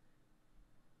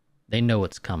 They know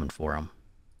what's coming for them.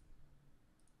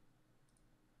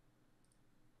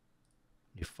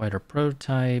 New fighter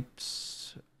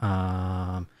prototypes.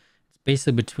 It's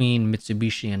basically between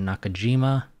Mitsubishi and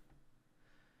Nakajima,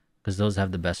 because those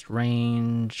have the best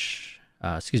range.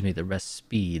 The best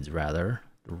speeds, rather.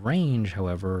 The range,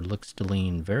 however, looks to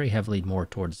lean very heavily more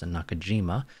towards the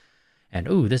Nakajima. And,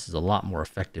 ooh, this is a lot more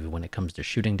effective when it comes to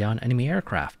shooting down enemy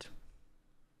aircraft.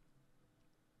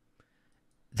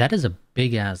 That is a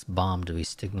big-ass bomb to be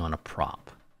sticking on a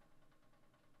prop.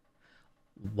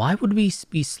 Why would we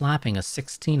be slapping a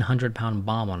 1,600-pound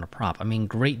bomb on a prop? I mean,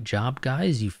 great job,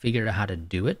 guys. You figured out how to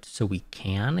do it, so we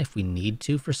can if we need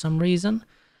to for some reason.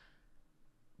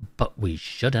 But we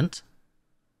shouldn't.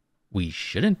 We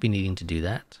shouldn't be needing to do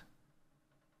that.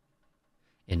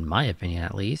 In my opinion,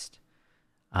 at least.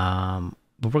 But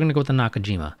we're going to go with the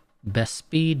Nakajima. Best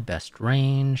speed, best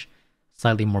range,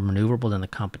 slightly more maneuverable than the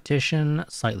competition,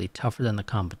 slightly tougher than the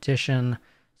competition.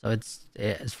 So it's,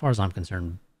 as far as I'm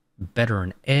concerned, better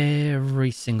in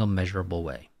every single measurable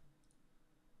way.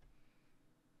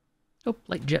 Oh,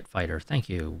 light jet fighter, thank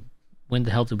you. When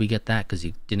the hell did we get that? Because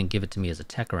you didn't give it to me as a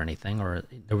tech or anything, or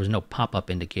there was no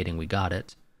pop-up indicating we got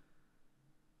it.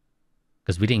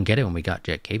 Because we didn't get it when we got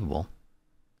jet capable.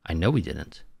 I know we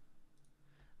didn't.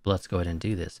 But let's go ahead and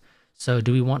do this. So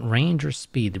do we want range or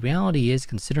speed? The reality is,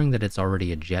 considering that it's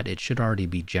already a jet, it should already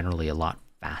be generally a lot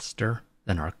faster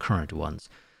than our current ones.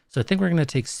 So I think we're going to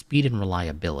take speed and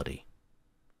reliability.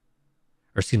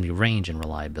 Or excuse me, range and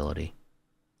reliability.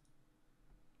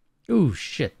 Ooh,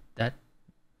 shit. That...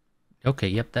 Okay,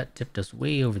 yep, that tipped us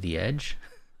way over the edge.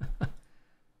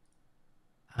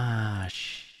 Ah,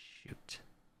 shoot.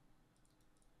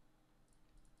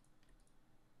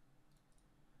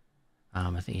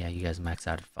 I think, yeah, you guys max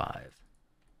out at 5.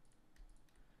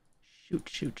 Shoot,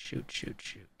 shoot, shoot, shoot,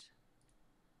 shoot.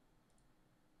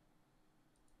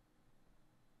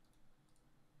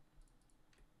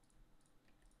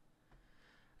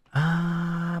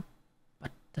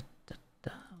 What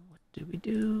do we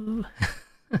do?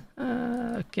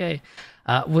 Okay.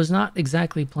 Was not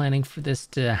exactly planning for this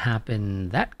to happen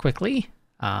that quickly.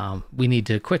 We need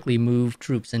to quickly move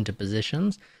troops into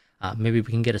positions. Maybe we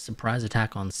can get a surprise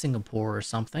attack on Singapore or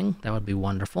something. That would be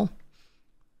wonderful.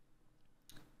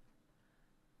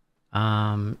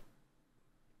 How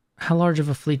large of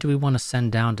a fleet do we want to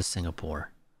send down to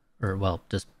Singapore? Or, well,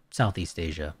 just Southeast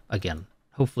Asia. Again,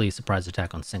 hopefully a surprise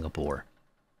attack on Singapore.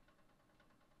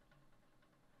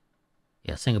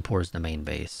 Yeah, Singapore is the main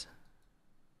base.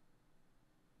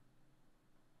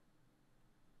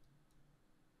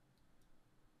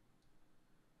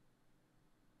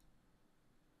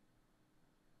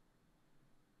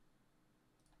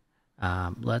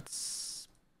 Let's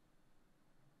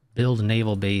build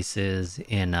naval bases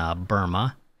in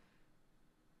Burma.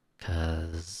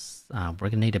 Because we're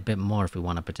going to need a bit more if we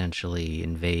want to potentially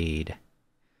invade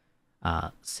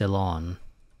Ceylon.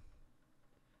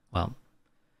 Well,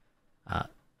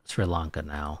 Sri Lanka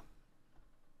now.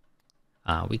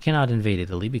 We cannot invade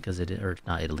Italy because or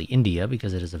not Italy, India,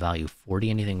 because it is a value 40.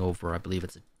 Anything over, I believe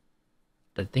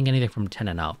I think anything from 10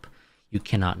 and up, you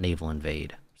cannot naval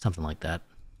invade. Something like that.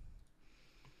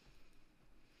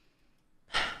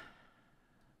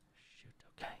 Shoot,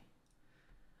 okay.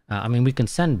 I mean, we can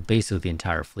send basically the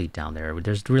entire fleet down there.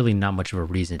 There's really not much of a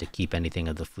reason to keep anything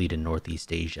of the fleet in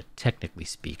Northeast Asia, technically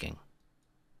speaking.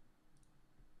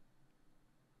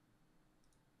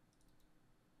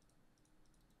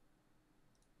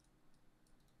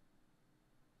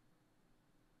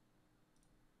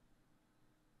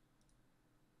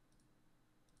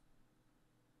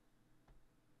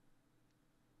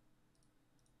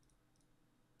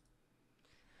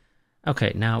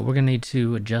 Okay, now we're gonna need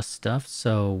to adjust stuff.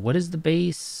 So what is the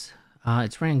base?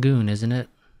 It's Rangoon, isn't it?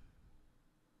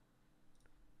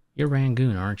 You're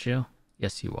Rangoon, aren't you?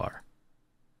 Yes, you are.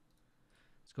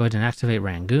 Let's go ahead and activate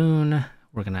Rangoon.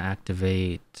 We're gonna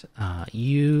activate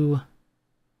you.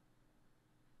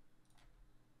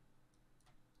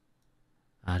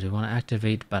 Do we want to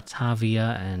activate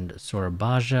Batavia and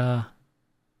Surabaya?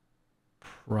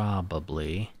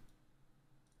 Probably.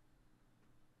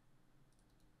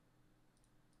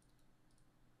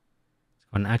 Let's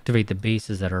go and activate the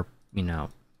bases that are, you know,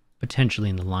 potentially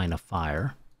in the line of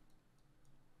fire.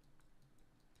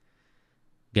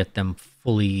 Get them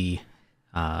fully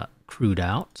crewed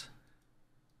out.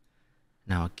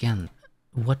 Now again,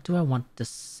 what do I want to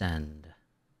send?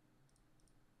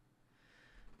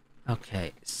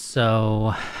 Okay,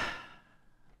 so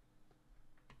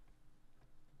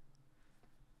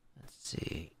let's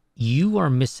see. You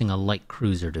are missing a light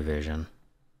cruiser division.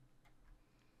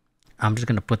 I'm just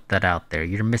going to put that out there.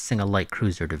 You're missing a light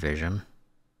cruiser division.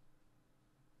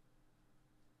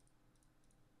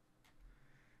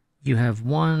 You have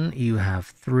 1, you have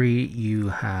 3, you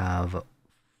have...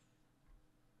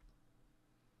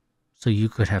 So you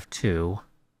could have 2.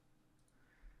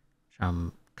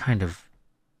 Kind of...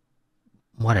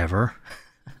 Whatever.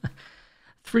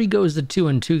 3 goes to 2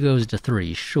 and 2 goes to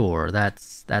 3. Sure,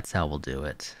 that's how we'll do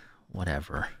it.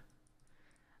 Whatever.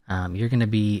 You're going to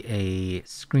be a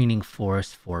screening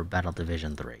force for Battle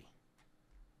Division 3.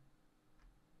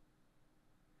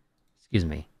 Excuse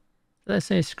me. Did I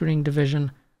say screening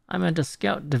division? I meant a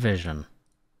scout division.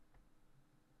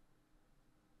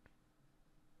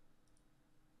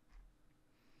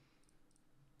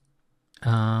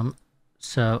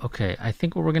 So, okay, I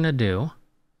think what we're going to do...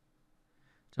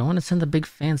 Do I want to send the big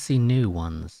fancy new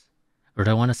ones? Or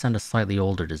do I want to send a slightly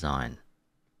older design?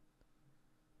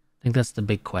 I think that's the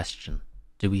big question.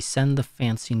 Do we send the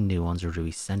fancy new ones or do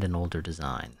we send an older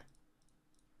design?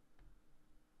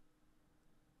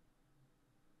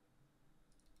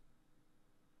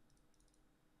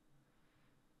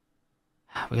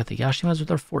 We got the Yashimas with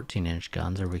their 14-inch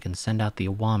guns, or we can send out the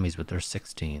Awamis with their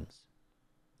 16s.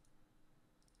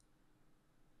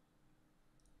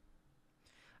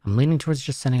 I'm leaning towards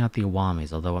just sending out the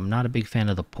Awamis, although I'm not a big fan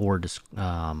of the poor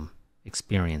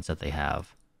experience that they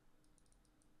have.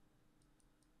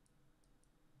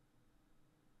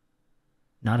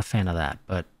 Not a fan of that,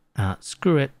 but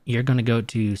screw it. You're going to go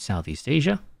to Southeast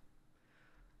Asia.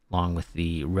 along with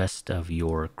the rest of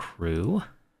your crew.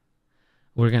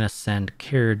 We're going to send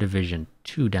Carrier Division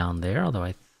 2 down there, although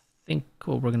I think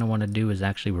what we're going to want to do is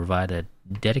actually provide a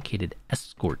dedicated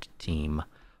escort team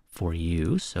for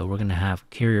you. So we're going to have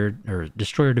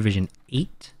Destroyer Division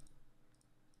 8.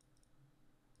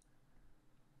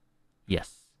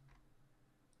 Yes.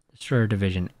 Destroyer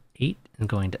Division 8 is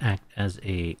going to act as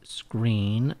a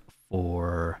screen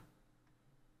for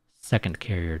 2nd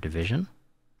Carrier Division.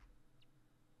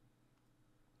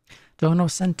 Don't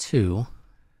send 2.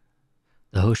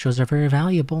 The Hoshos are very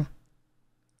valuable.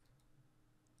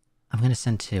 I'm going to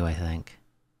send 2, I think.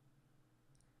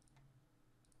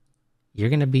 You're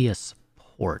going to be a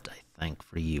support, I think,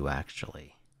 for you,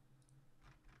 actually.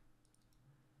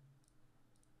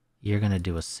 You're going to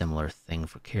do a similar thing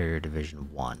for Carrier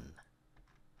Division 1.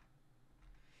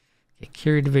 Okay,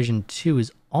 Carrier Division 2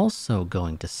 is also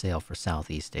going to sail for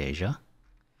Southeast Asia,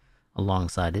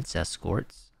 alongside its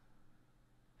escorts,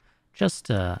 just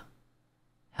to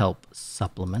help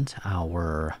supplement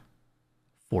our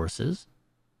forces.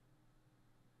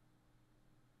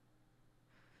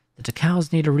 The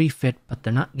Takaos need a refit, but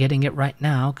they're not getting it right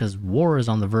now because war is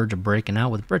on the verge of breaking out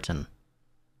with Britain.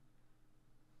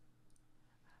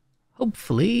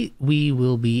 Hopefully, we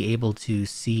will be able to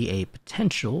see a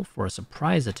potential for a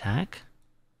surprise attack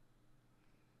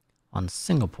on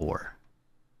Singapore.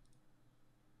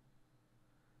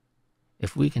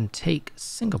 If we can take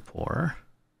Singapore,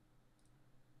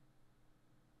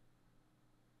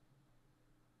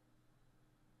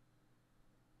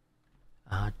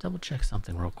 double check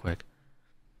something real quick.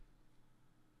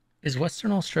 Is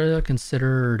Western Australia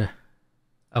considered...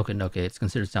 Okay, it's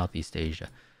considered Southeast Asia.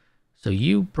 So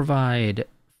you provide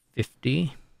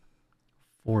 50,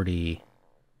 40,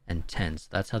 and 10. So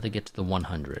that's how they get to the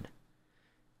 100.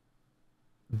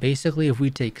 Basically, if we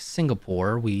take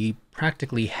Singapore, we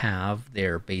practically have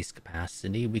their base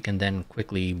capacity. We can then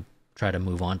quickly try to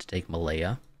move on to take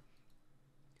Malaya.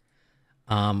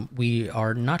 We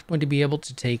are not going to be able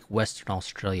to take Western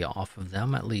Australia off of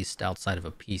them, at least outside of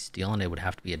a peace deal, and it would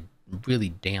have to be a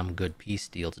really damn good peace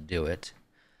deal to do it.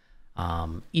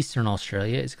 Eastern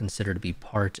Australia is considered to be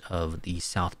part of the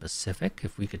South Pacific.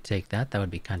 If we could take that, that would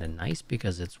be kind of nice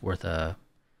because it's worth a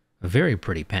very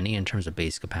pretty penny in terms of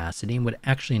base capacity and would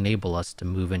actually enable us to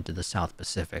move into the South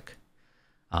Pacific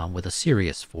with a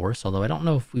serious force, although I don't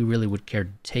know if we really would care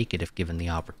to take it if given the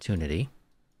opportunity.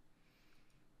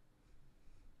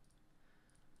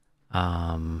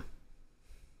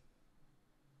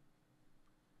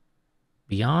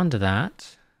 Beyond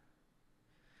that,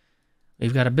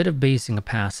 we've got a bit of basing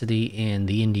capacity in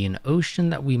the Indian Ocean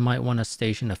that we might want to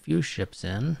station a few ships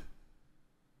in.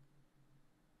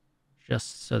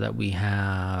 Just so that we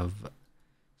have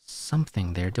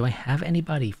something there. Do I have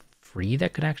anybody free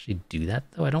that could actually do that,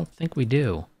 though? I don't think we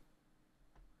do.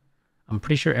 I'm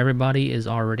pretty sure everybody is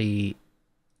already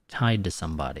tied to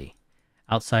somebody,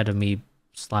 outside of me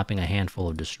slapping a handful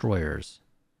of destroyers,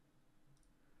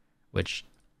 which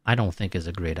I don't think is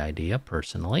a great idea,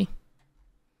 personally.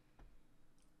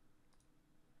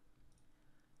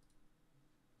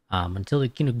 Until the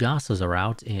Kinugasas are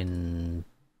out in...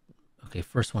 Okay,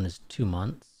 first one is 2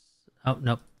 months. Oh,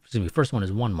 no, excuse me, first one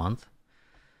is 1 month.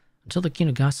 Until the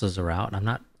Kinugasas are out,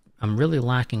 I'm really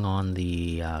lacking on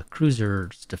the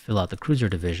cruisers to fill out the cruiser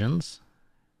divisions.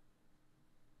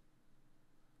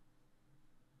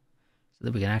 So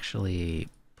that we can actually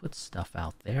put stuff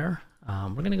out there. We're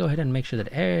going to go ahead and make sure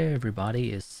that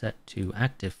everybody is set to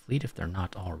active fleet if they're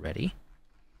not already.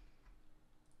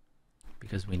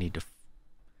 Because we need to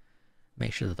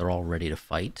make sure that they're all ready to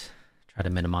fight. Try to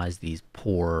minimize these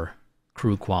poor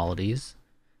crew qualities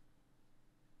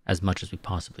as much as we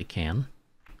possibly can.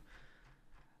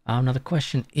 Now the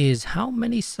question is, how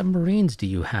many submarines do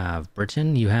you have,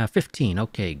 Britain? You have 15.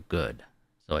 Okay, good.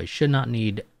 So I should not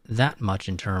need that much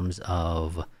in terms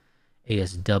of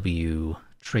ASW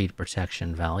trade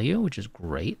protection value, which is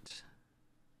great.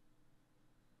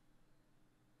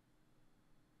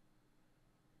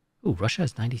 Ooh, Russia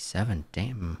has 97.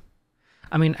 Damn.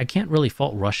 I mean, I can't really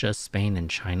fault Russia, Spain, and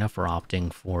China for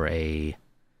opting for a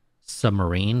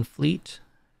submarine fleet.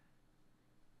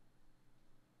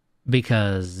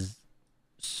 Because,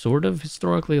 sort of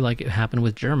historically, like it happened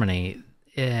with Germany,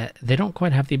 they don't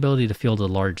quite have the ability to field a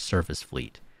large surface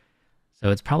fleet. So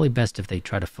it's probably best if they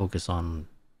try to focus on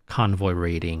convoy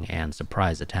raiding and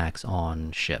surprise attacks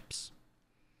on ships.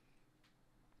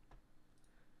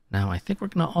 Now, I think we're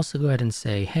going to also go ahead and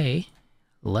say, hey,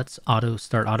 let's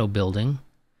start auto building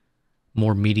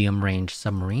more medium range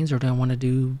submarines, or do I want to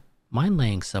do mine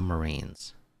laying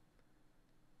submarines?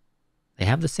 They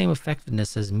have the same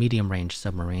effectiveness as medium-range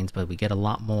submarines, but we get a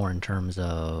lot more in terms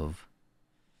of...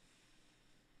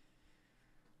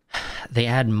 They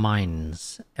add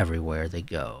mines everywhere they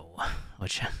go,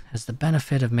 which has the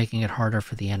benefit of making it harder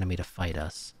for the enemy to fight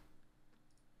us.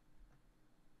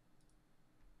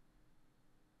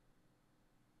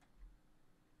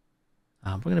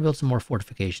 We're going to build some more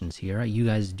fortifications here. You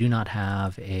guys do not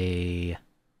have a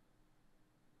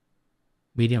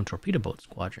medium torpedo boat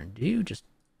squadron, do you? Just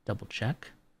double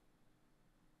check.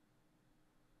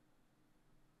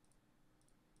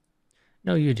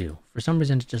 No, you do. For some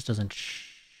reason, it just doesn't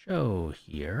show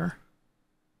here.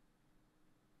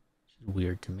 Which is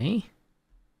weird to me.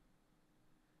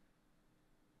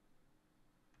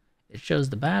 It shows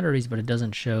the batteries, but it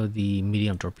doesn't show the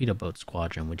medium torpedo boat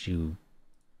squadron, which you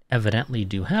evidently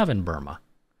do have in Burma.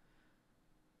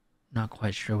 Not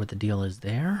quite sure what the deal is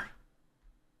there.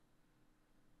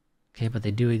 Okay, but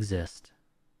they do exist.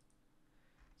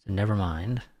 So never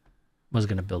mind. Was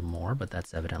going to build more, but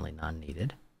that's evidently not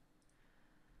needed.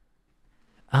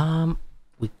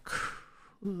 We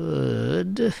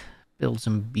could build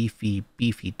some beefy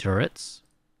turrets.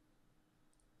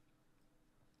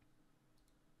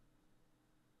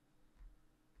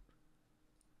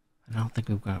 I don't think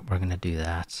we're going to do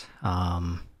that.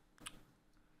 Let's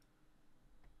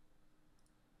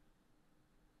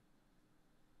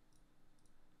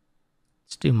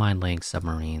do mine-laying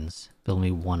submarines. Build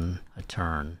me one a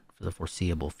turn for the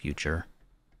foreseeable future.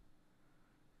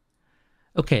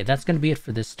 Okay, that's going to be it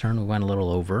for this turn. We went a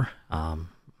little over. I'm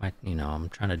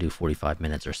trying to do 45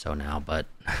 minutes or so now, but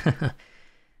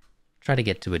try to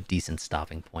get to a decent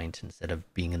stopping point instead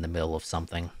of being in the middle of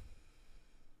something.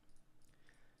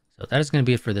 So that is going to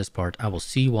be it for this part. I will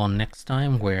see you all next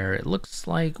time, where it looks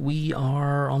like we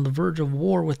are on the verge of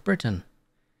war with Britain.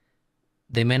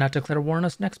 They may not declare war on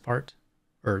us next part,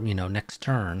 or, next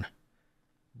turn,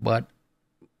 but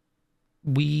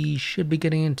we should be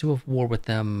getting into a war with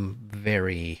them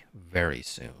very, very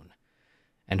soon.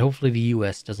 And hopefully the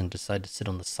US doesn't decide to sit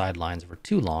on the sidelines for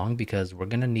too long, because we're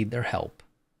going to need their help.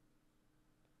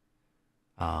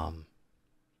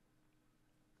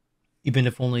 Even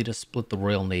if only to split the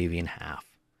Royal Navy in half.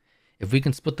 If we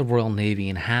can split the Royal Navy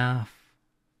in half,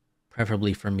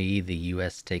 preferably for me, the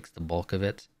US takes the bulk of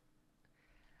it.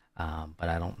 But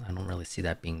I don't really see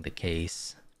that being the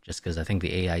case, just because I think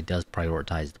the AI does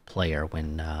prioritize the player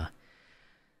when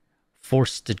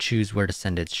forced to choose where to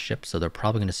send its ships. So they're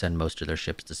probably going to send most of their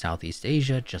ships to Southeast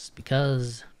Asia, just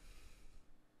because.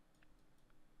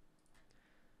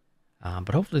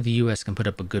 But hopefully the US can put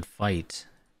up a good fight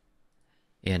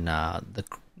in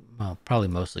probably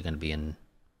mostly going to be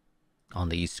on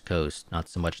the East Coast, not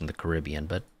so much in the Caribbean,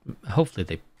 but hopefully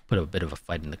they put up a bit of a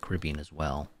fight in the Caribbean as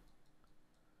well.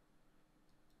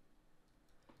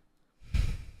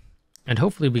 And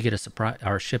hopefully we get a surprise.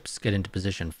 Our ships get into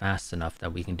position fast enough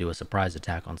that we can do a surprise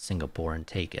attack on Singapore and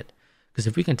take it. Because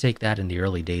if we can take that in the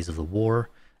early days of the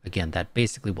war, again, that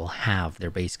basically will have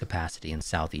their base capacity in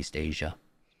Southeast Asia.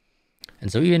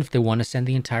 And so even if they want to send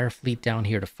the entire fleet down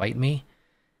here to fight me,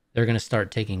 they're going to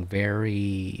start taking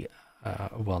very,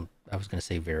 well, I was going to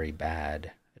say very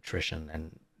bad attrition,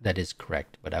 and that is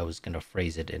correct, but I was going to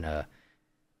phrase it in a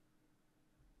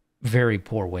very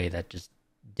poor way that just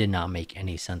did not make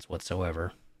any sense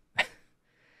whatsoever.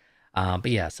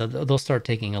 But yeah, so they'll start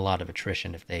taking a lot of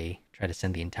attrition if they try to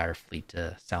send the entire fleet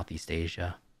to Southeast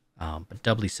Asia. But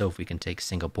doubly so if we can take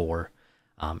Singapore,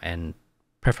 and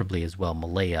preferably as well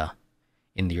Malaya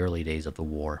in the early days of the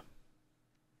war.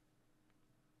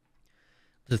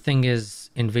 The thing is,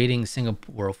 invading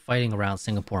Singapore or fighting around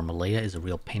Singapore and Malaya is a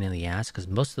real pain in the ass, because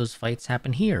most of those fights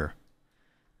happen here.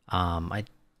 I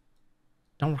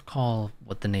don't recall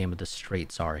what the name of the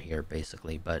straits are here,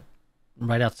 basically, but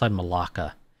right outside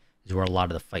Malacca is where a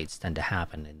lot of the fights tend to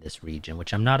happen in this region,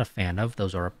 which I'm not a fan of.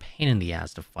 Those are a pain in the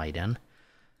ass to fight in.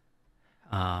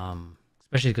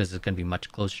 Especially because it's going to be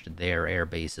much closer to their air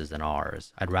bases than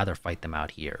ours. I'd rather fight them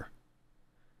out here.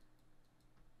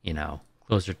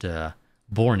 Closer to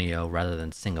Borneo rather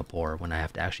than Singapore, when I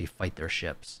have to actually fight their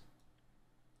ships.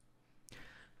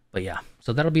 But yeah,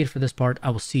 so that'll be it for this part. I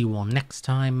will see you all next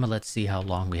time. Let's see how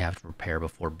long we have to prepare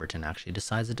before Britain actually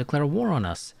decides to declare war on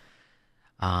us.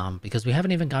 Because we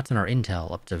haven't even gotten our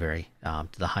intel up to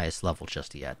to the highest level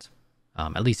just yet.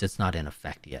 At least it's not in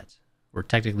effect yet. We're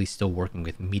technically still working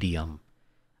with medium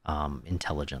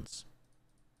intelligence.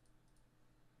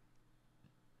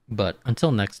 But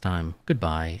until next time,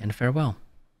 goodbye and farewell.